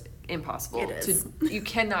just impossible. It is. You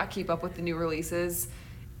cannot keep up with the new releases.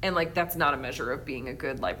 And, like, that's not a measure of being a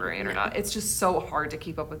good librarian or not. It's just so hard to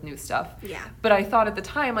keep up with new stuff. Yeah. But I thought at the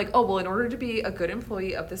time, like, oh, well, in order to be a good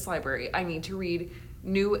employee of this library, I need to read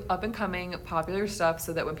new, up-and-coming, popular stuff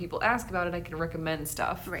so that when people ask about it, I can recommend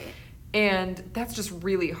stuff. Right. And that's just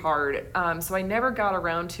really hard. So I never got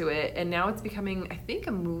around to it. And now it's becoming, I think,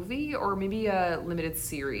 a movie or maybe a limited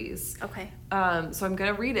series. Okay. So I'm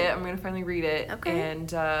going to read it. I'm going to finally read it. Okay. And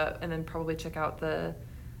then probably check out the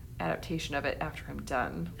adaptation of it after I'm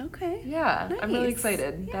done. Okay. Yeah, I'm really Nice.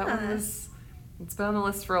 excited. Yeah. That one it's been on the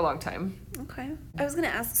list for a long time. Okay. I was going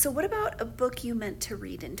to ask, so what about a book you meant to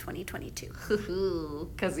read in 2022?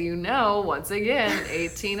 Because once again,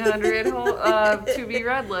 1,800 to be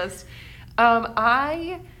read list.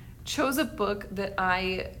 I chose a book that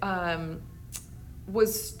I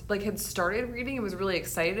had started reading and was really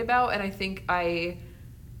excited about, and I think I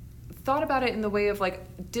thought about it in the way of,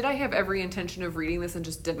 like, did I have every intention of reading this and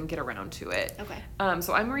just didn't get around to it? Okay.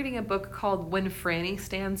 So I'm reading a book called When Franny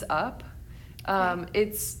Stands Up. Okay.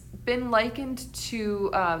 It's been likened to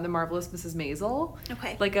The Marvelous Mrs. Maisel.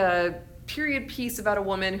 Okay. Like a period piece about a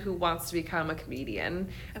woman who wants to become a comedian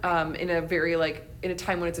in a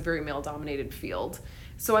time when it's a very male-dominated field.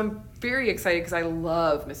 So I'm very excited because I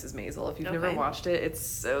love Mrs. Maisel. If you've never watched it, it's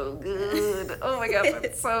so good. Oh my gosh,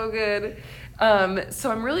 it's so good.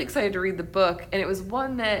 So I'm really excited to read the book, and it was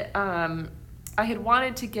one that I had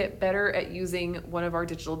wanted to get better at using one of our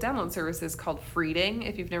digital download services called Freeding.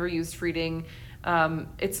 If you've never used Freeding,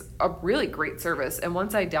 it's a really great service. And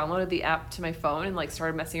once I downloaded the app to my phone and, like,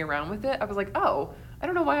 started messing around with it, I was like, oh, I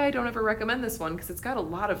don't know why I don't ever recommend this one, because it's got a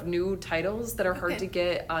lot of new titles that are hard to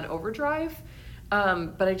get on Overdrive.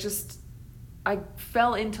 But I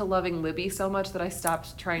fell into loving Libby so much that I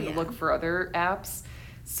stopped trying to look for other apps.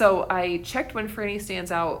 So I checked When Franny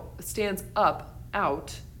Stands Up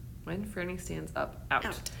out. When Franny Stands Up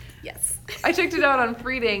out. Yes. I checked it out on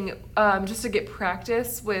Freeding just to get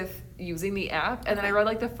practice with using the app, and then I read,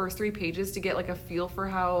 like, the first 3 pages to get, like, a feel for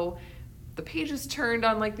how the pages turned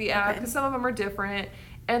on, like, the app, because some of them are different.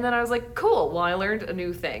 And then I was like, cool, well, I learned a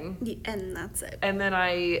new thing. And that's it. And then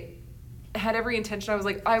I had every intention. I was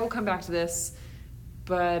like, I will come back to this.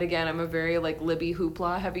 But again, I'm a very, like, Libby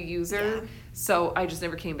hoopla heavy user. So I just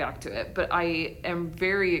never came back to it. But I am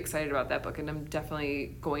very excited about that book, and I'm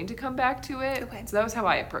definitely going to come back to it. Okay. So that was how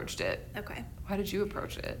I approached it. Okay. How did you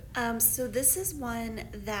approach it? So this is one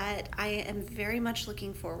that I am very much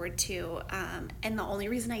looking forward to. And the only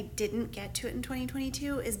reason I didn't get to it in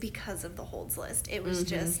 2022 is because of the holds list. It was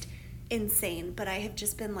just insane. But I have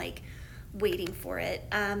just been, like, waiting for it.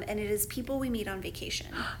 And it is People We Meet on Vacation.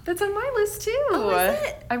 That's on my list too. Oh, is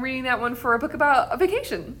it? I'm reading that one for a book about a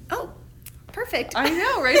vacation. Oh, perfect. I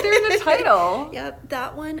know, right there in the title. Yep,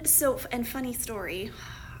 that one. So, and funny story,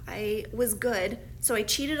 I was good. So I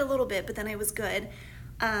cheated a little bit, but then I was good.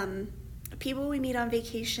 People We Meet on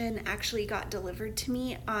Vacation actually got delivered to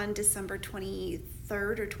me on December 23rd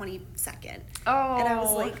or 22nd. Oh. And I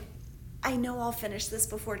was like, I know I'll finish this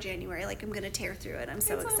before January. Like, I'm going to tear through it. I'm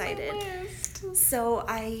so excited. On my list. So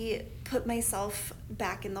I put myself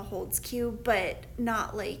back in the holds queue, but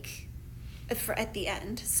not, like, at the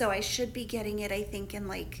end. So I should be getting it, I think, in,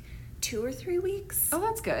 like, 2 or 3 weeks. Oh,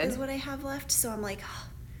 that's good. Is what I have left. So I'm like,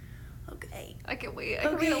 okay. I can wait. I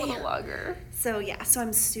can wait a little longer. So yeah, so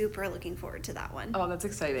I'm super looking forward to that one. Oh, that's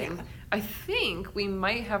exciting. Yeah. I think we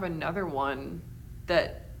might have another one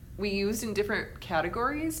that we used in different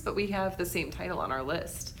categories, but we have the same title on our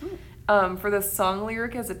list. For the song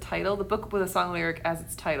lyric as a title, the book with a song lyric as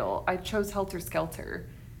its title, I chose Helter Skelter.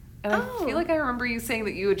 And I feel like I remember you saying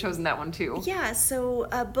that you had chosen that one too. Yeah, so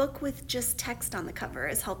a book with just text on the cover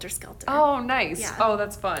is Helter Skelter. Oh, nice. Yeah. Oh,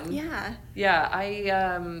 that's fun. Yeah.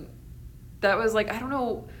 Yeah, that was like, I don't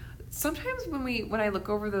know, sometimes when I look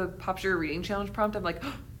over the Pop Sugar Reading Challenge prompt, I'm like,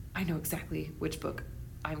 oh, I know exactly which book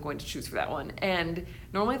I'm going to choose for that one. And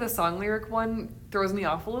normally the song lyric one throws me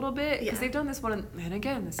off a little bit because they've done this one, and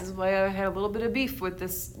again, this is why I had a little bit of beef with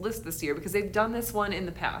this list this year, because they've done this one in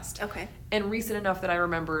the past. Okay. And recent enough that I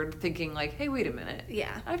remembered thinking, like, hey, wait a minute.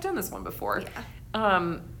 Yeah. I've done this one before.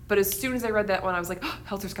 Yeah. But as soon as I read that one, I was like, oh,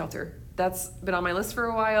 Helter Skelter. That's been on my list for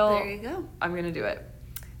a while. There you go. I'm going to do it.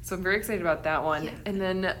 So I'm very excited about that one. Yeah. And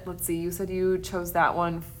then, let's see, you said you chose that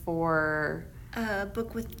one for... A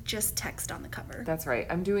book with just text on the cover. That's right.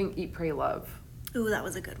 I'm doing Eat, Pray, Love. Ooh, that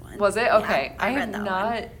was a good one. Was it? Okay. Yeah, I have read that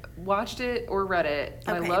not one. watched it or read it,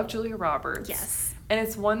 but I love Julia Roberts. Yes. And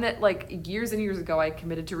it's one that, like, years and years ago I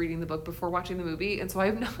committed to reading the book before watching the movie, and so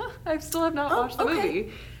I still have not watched the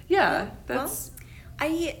movie. Yeah, that's...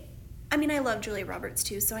 Well, I mean, I love Julia Roberts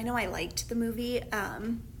too, so I know I liked the movie,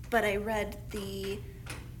 but I read the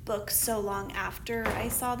book so long after I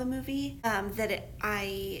saw the movie that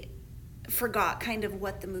I forgot kind of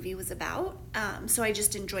what the movie was about. So I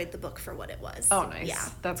just enjoyed the book for what it was. Oh, nice. Yeah.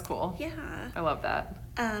 That's cool. Yeah. I love that.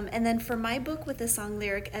 And then for my book with the song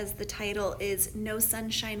lyric as the title is No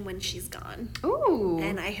Sunshine When She's Gone. Ooh.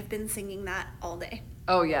 And I have been singing that all day.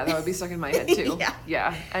 Oh, yeah, that would be stuck in my head, too.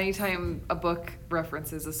 Yeah. Anytime a book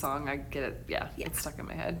references a song, I get it. Yeah, it's stuck in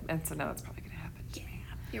my head. And so now that's probably going to happen. Yeah.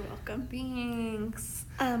 You're welcome. Thanks.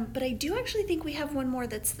 But I do actually think we have one more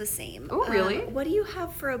that's the same. Oh, really? What do you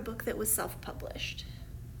have for a book that was self-published?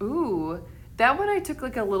 Ooh, that one I took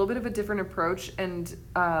like a little bit of a different approach, and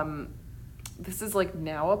this is like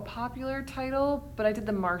now a popular title, but I did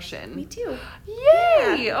The Martian. Me too.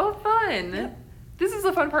 Yay! Yeah. Oh, fun. Yep. This is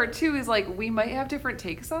the fun part too, is like we might have different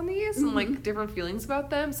takes on these and like different feelings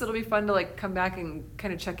about them, so it'll be fun to like come back and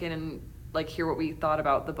kind of check in and like hear what we thought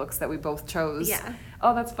about the books that we both chose. Yeah.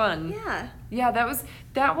 Oh, that's fun. Yeah. Yeah, that was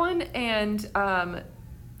that one, and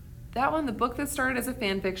that one, the book that started as a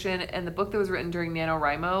fan fiction and the book that was written during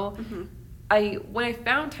NaNoWriMo. When I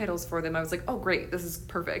found titles for them, I was like, oh great, this is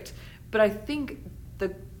perfect. But I think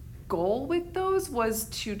the goal with those was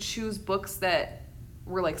to choose books that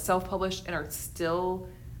were like self-published and are still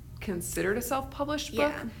considered a self-published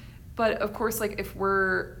book. Yeah. But of course, like if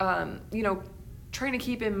we're trying to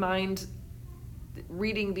keep in mind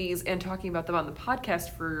reading these and talking about them on the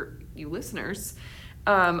podcast for you listeners,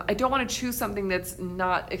 I don't want to choose something that's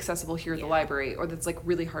not accessible here at the library or that's like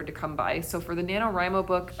really hard to come by. So for the NaNoWriMo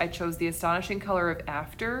book, I chose The Astonishing Color of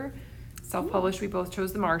After. Self-published, we both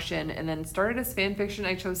chose The Martian, and then started as fan fiction,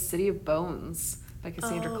 I chose City of Bones by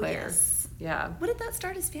Cassandra Clare. Yes. Yeah. What did that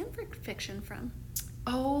start as fan fiction from?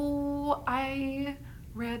 Oh, I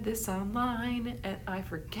read this online and I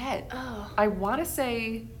forget. Oh. I want to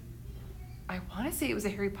say it was a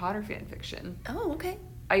Harry Potter fan fiction. Oh, okay.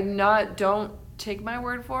 Don't take my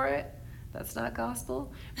word for it. That's not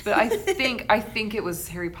gospel. But I think it was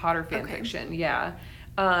Harry Potter fan fiction. Yeah.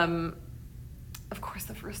 Of course,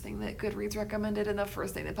 the first thing that Goodreads recommended and the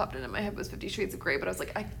first thing that popped into my head was 50 Shades of Grey, but I was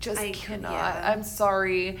like, I cannot. Yeah. I'm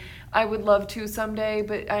sorry. I would love to someday,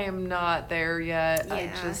 but I am not there yet.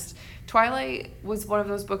 Yeah. Twilight was one of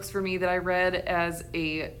those books for me that I read as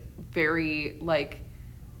a very, like,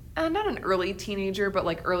 not an early teenager, but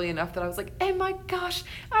like early enough that I was like, oh my gosh,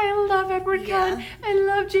 I love Edward Cullen. I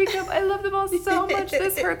love Jacob. I love them all so much.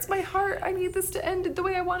 This hurts my heart. I need this to end the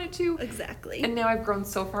way I want it to. Exactly. And now I've grown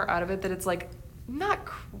so far out of it that it's like not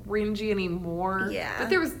cringy anymore. Yeah. But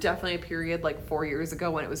there was definitely a period like 4 years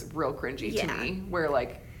ago when it was real cringy to me, where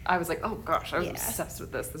like I was like, oh gosh, I was obsessed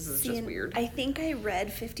with this. This is just weird. I think I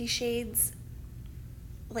read 50 Shades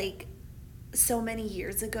like so many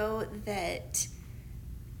years ago that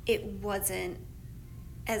it wasn't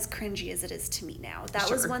as cringy as it is to me now. That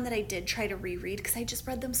was one that I did try to reread because I just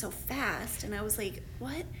read them so fast and I was like,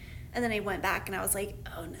 what? And then I went back and I was like,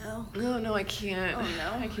 oh no. No, I can't. Oh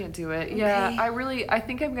no. I can't do it. Okay. Yeah, I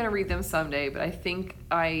think I'm going to read them someday, but I think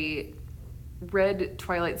I read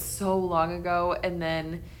Twilight so long ago and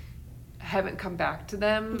then haven't come back to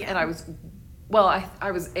them. Yeah. And I was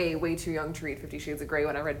way too young to read 50 Shades of Grey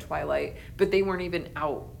when I read Twilight, but they weren't even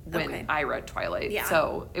out when I read Twilight. Yeah.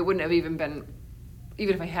 So it wouldn't have even been,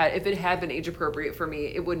 even if it had been age appropriate for me,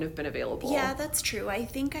 it wouldn't have been available. Yeah, that's true. I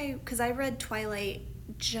think because I read Twilight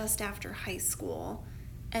just after high school,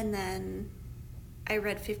 and then I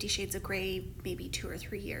read 50 Shades of Grey maybe 2 or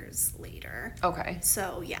 3 years later. Okay.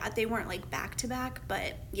 So yeah, they weren't like back to back,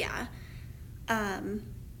 but yeah.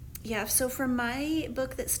 Yeah, so for my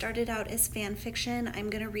book that started out as fan fiction,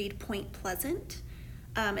 I'm going to read Point Pleasant,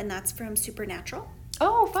 and that's from Supernatural.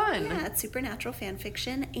 Oh, fun. Yeah, it's Supernatural fan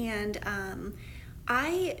fiction, and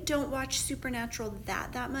I don't watch Supernatural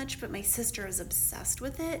that much, but my sister is obsessed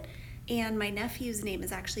with it, and my nephew's name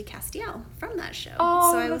is actually Castiel from that show.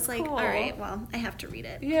 Oh, so I was that's like, cool. all right, well, I have to read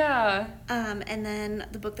it. Yeah. And then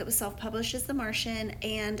the book that was self-published is The Martian,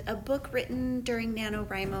 and a book written during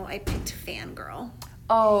NaNoWriMo, I picked Fangirl.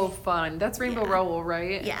 Oh, fun. That's Rainbow Rowell,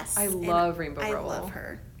 right? Yes. I love Rainbow Rowell. I love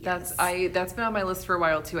her. That's Yes. that's been on my list for a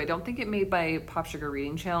while too. I don't think it made my Pop Sugar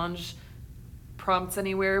Reading Challenge prompts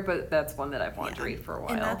anywhere, but that's one that I've wanted to read for a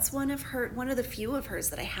while. And that's one of the few of hers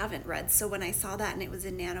that I haven't read. So when I saw that and it was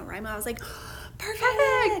in NaNoWriMo, I was like,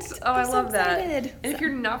 perfect! Oh, I love that. Excited. And if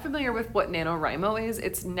you're not familiar with what NaNoWriMo is,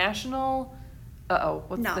 it's National...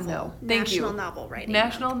 what's the no? Thank you. National Novel Writing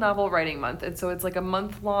National Novel Writing Month. And so it's like a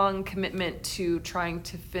month-long commitment to trying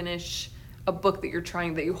to finish a book that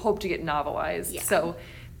you hope to get novelized. Yeah. So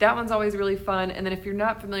that one's always really fun. And then if you're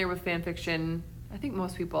not familiar with fan fiction, I think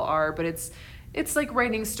most people are, but it's it's like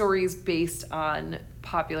writing stories based on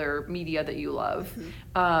popular media that you love.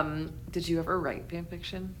 Did you ever write fan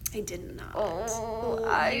fiction? I did not. Oh,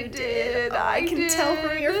 I did. I can tell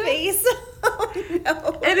from your face. Oh,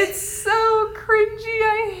 no. And it's so cringy.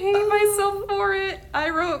 I hate myself for it. I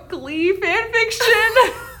wrote Glee fan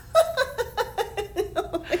fiction.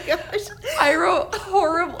 Oh my gosh. I wrote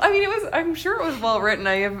horrible. I mean, I'm sure it was well written.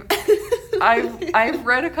 I've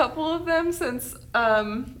read a couple of them since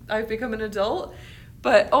I've become an adult.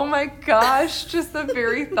 But oh my gosh, just the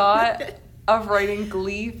very thought of writing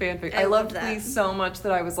Glee fanfic. I loved Glee so much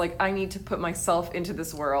that I was like, I need to put myself into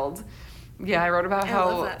this world. Yeah, I wrote about how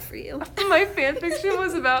I love that for you. My fanfiction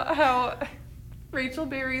was about how Rachel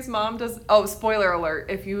Berry's mom does. Oh, spoiler alert!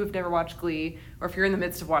 If you have never watched Glee, or if you're in the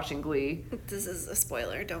midst of watching Glee, this is a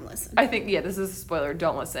spoiler. Don't listen. I think this is a spoiler.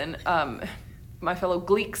 Don't listen. My fellow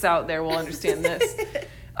Gleeks out there will understand this.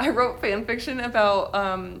 I wrote fanfiction about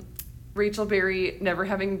Rachel Berry never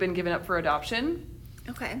having been given up for adoption.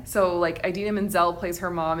 Okay. So like Idina Menzel plays her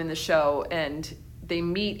mom in the show, and they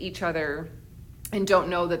meet each other and don't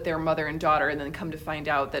know that they're mother and daughter, and then come to find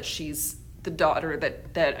out that she's the daughter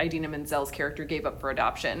that Idina Menzel's character gave up for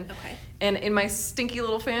adoption. Okay. And in my stinky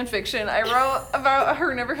little fan fiction, I wrote about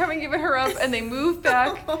her never having given her up, and they move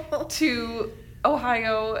back to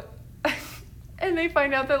Ohio. And they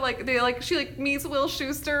find out that she meets Will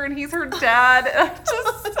Schuester, and he's her dad.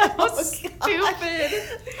 Just so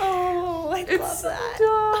stupid. Oh, I love that.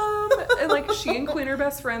 Dumb. And she and Quinn are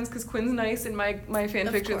best friends because Quinn's nice in my fan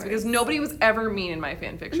fictions, because nobody was ever mean in my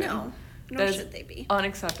fan fiction. No, nor should they be.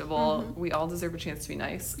 Unacceptable. Mm-hmm. We all deserve a chance to be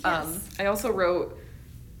nice. Yes. I also wrote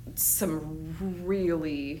some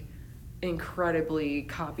really incredibly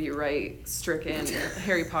copyright stricken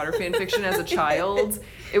Harry Potter fan fiction as a child.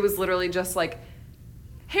 It was literally just like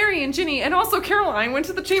Harry and Ginny and also Caroline went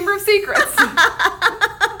to the Chamber of Secrets.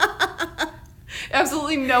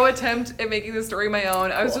 Absolutely no attempt at making the story my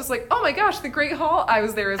own. I was just like, oh my gosh, the Great Hall. I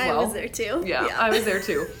was there as well. I was there too. Yeah, I was there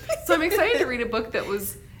too. So I'm excited to read a book that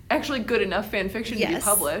was actually good enough fan fiction to be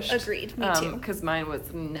published. Agreed. Me too. Because mine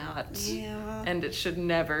was not. Yeah. And it should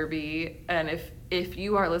never be. And if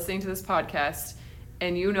you are listening to this podcast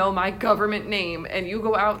and you know my government name and you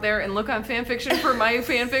go out there and look on fan fiction for my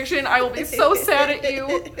fan fiction, I will be so sad at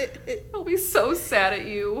you. I'll be so sad at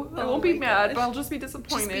you. I won't be mad, but I'll just be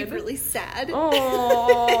disappointed. Just be really sad.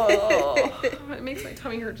 Oh, it makes my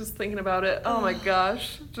tummy hurt just thinking about it. Oh my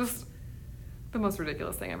gosh. Just the most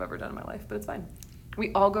ridiculous thing I've ever done in my life, but it's fine.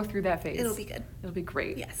 We all go through that phase. It'll be good. It'll be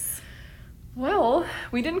great. Yes. Well,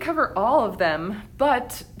 we didn't cover all of them,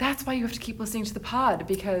 but that's why you have to keep listening to the pod,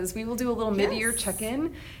 because we will do a little mid-year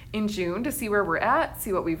check-in in June to see where we're at,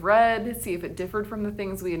 see what we've read, see if it differed from the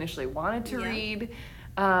things we initially wanted to read.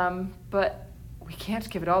 But we can't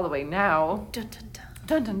give it all away now. Dun, dun, dun.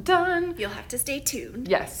 Dun, dun, dun. You'll have to stay tuned.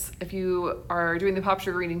 Yes. If you are doing the Pop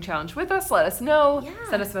Sugar Reading Challenge with us, let us know. Yeah.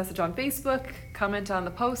 Send us a message on Facebook. Comment on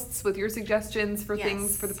the posts with your suggestions for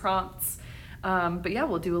things for the prompts. But yeah,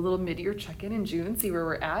 we'll do a little mid-year check-in in June, see where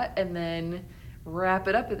we're at, and then wrap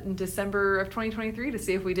it up in December of 2023 to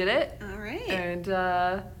see if we did it. All right.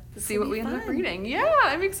 And see what we end up reading. Yeah,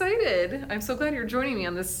 I'm excited. I'm so glad you're joining me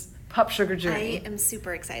on this Pop Sugar journey. I am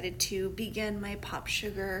super excited to begin my Pop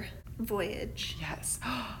Sugar voyage. Yes.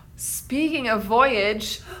 Speaking of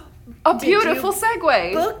voyage, a beautiful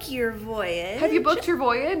segue. Book your voyage. Have you booked your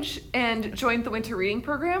voyage and joined the Winter Reading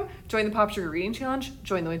Program? Join the Pop Sugar Reading Challenge.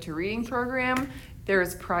 Join the Winter Reading Program.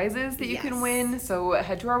 There's prizes that you can win. So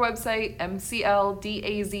head to our website,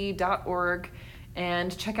 mcldaz.org,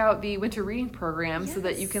 and check out the Winter Reading Program so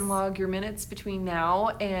that you can log your minutes between now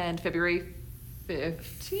and February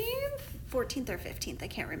 15th? 14th or 15th. I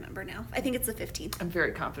can't remember now. I think it's the 15th. I'm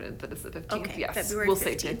very confident that it's the 15th. Okay, yes. February we'll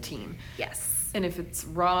 15th. say 15. Yes. And if it's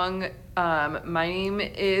wrong, my name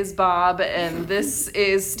is Bob, and this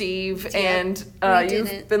is Steve, and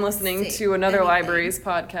you've been listening to another library's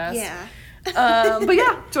podcast. Yeah. But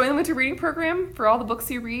yeah, join the Winter Reading Program. For all the books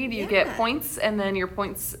you read, you get points, and then your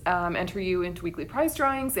points enter you into weekly prize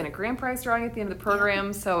drawings and a grand prize drawing at the end of the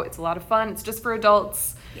program. So it's a lot of fun. It's just for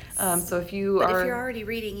adults. Yes. So if you're already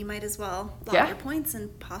reading, you might as well log your points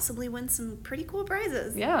and possibly win some pretty cool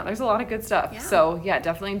prizes. Yeah, there's a lot of good stuff. Yeah. So yeah,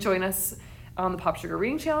 definitely join us on the Pop Sugar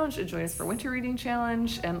Reading Challenge, and join us for Winter Reading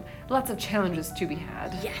Challenge, and lots of challenges to be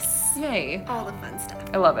had. Yes. Yay. All the fun stuff.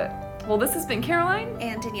 I love it. Well, this has been Caroline.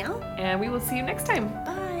 And Danielle. And we will see you next time.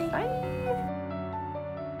 Bye. Bye.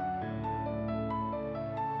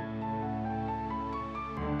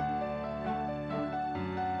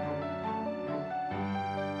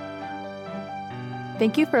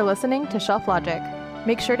 Thank you for listening to Shelf Logic.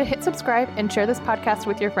 Make sure to hit subscribe and share this podcast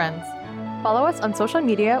with your friends. Follow us on social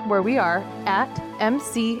media where we are at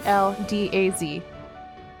MCLDAZ.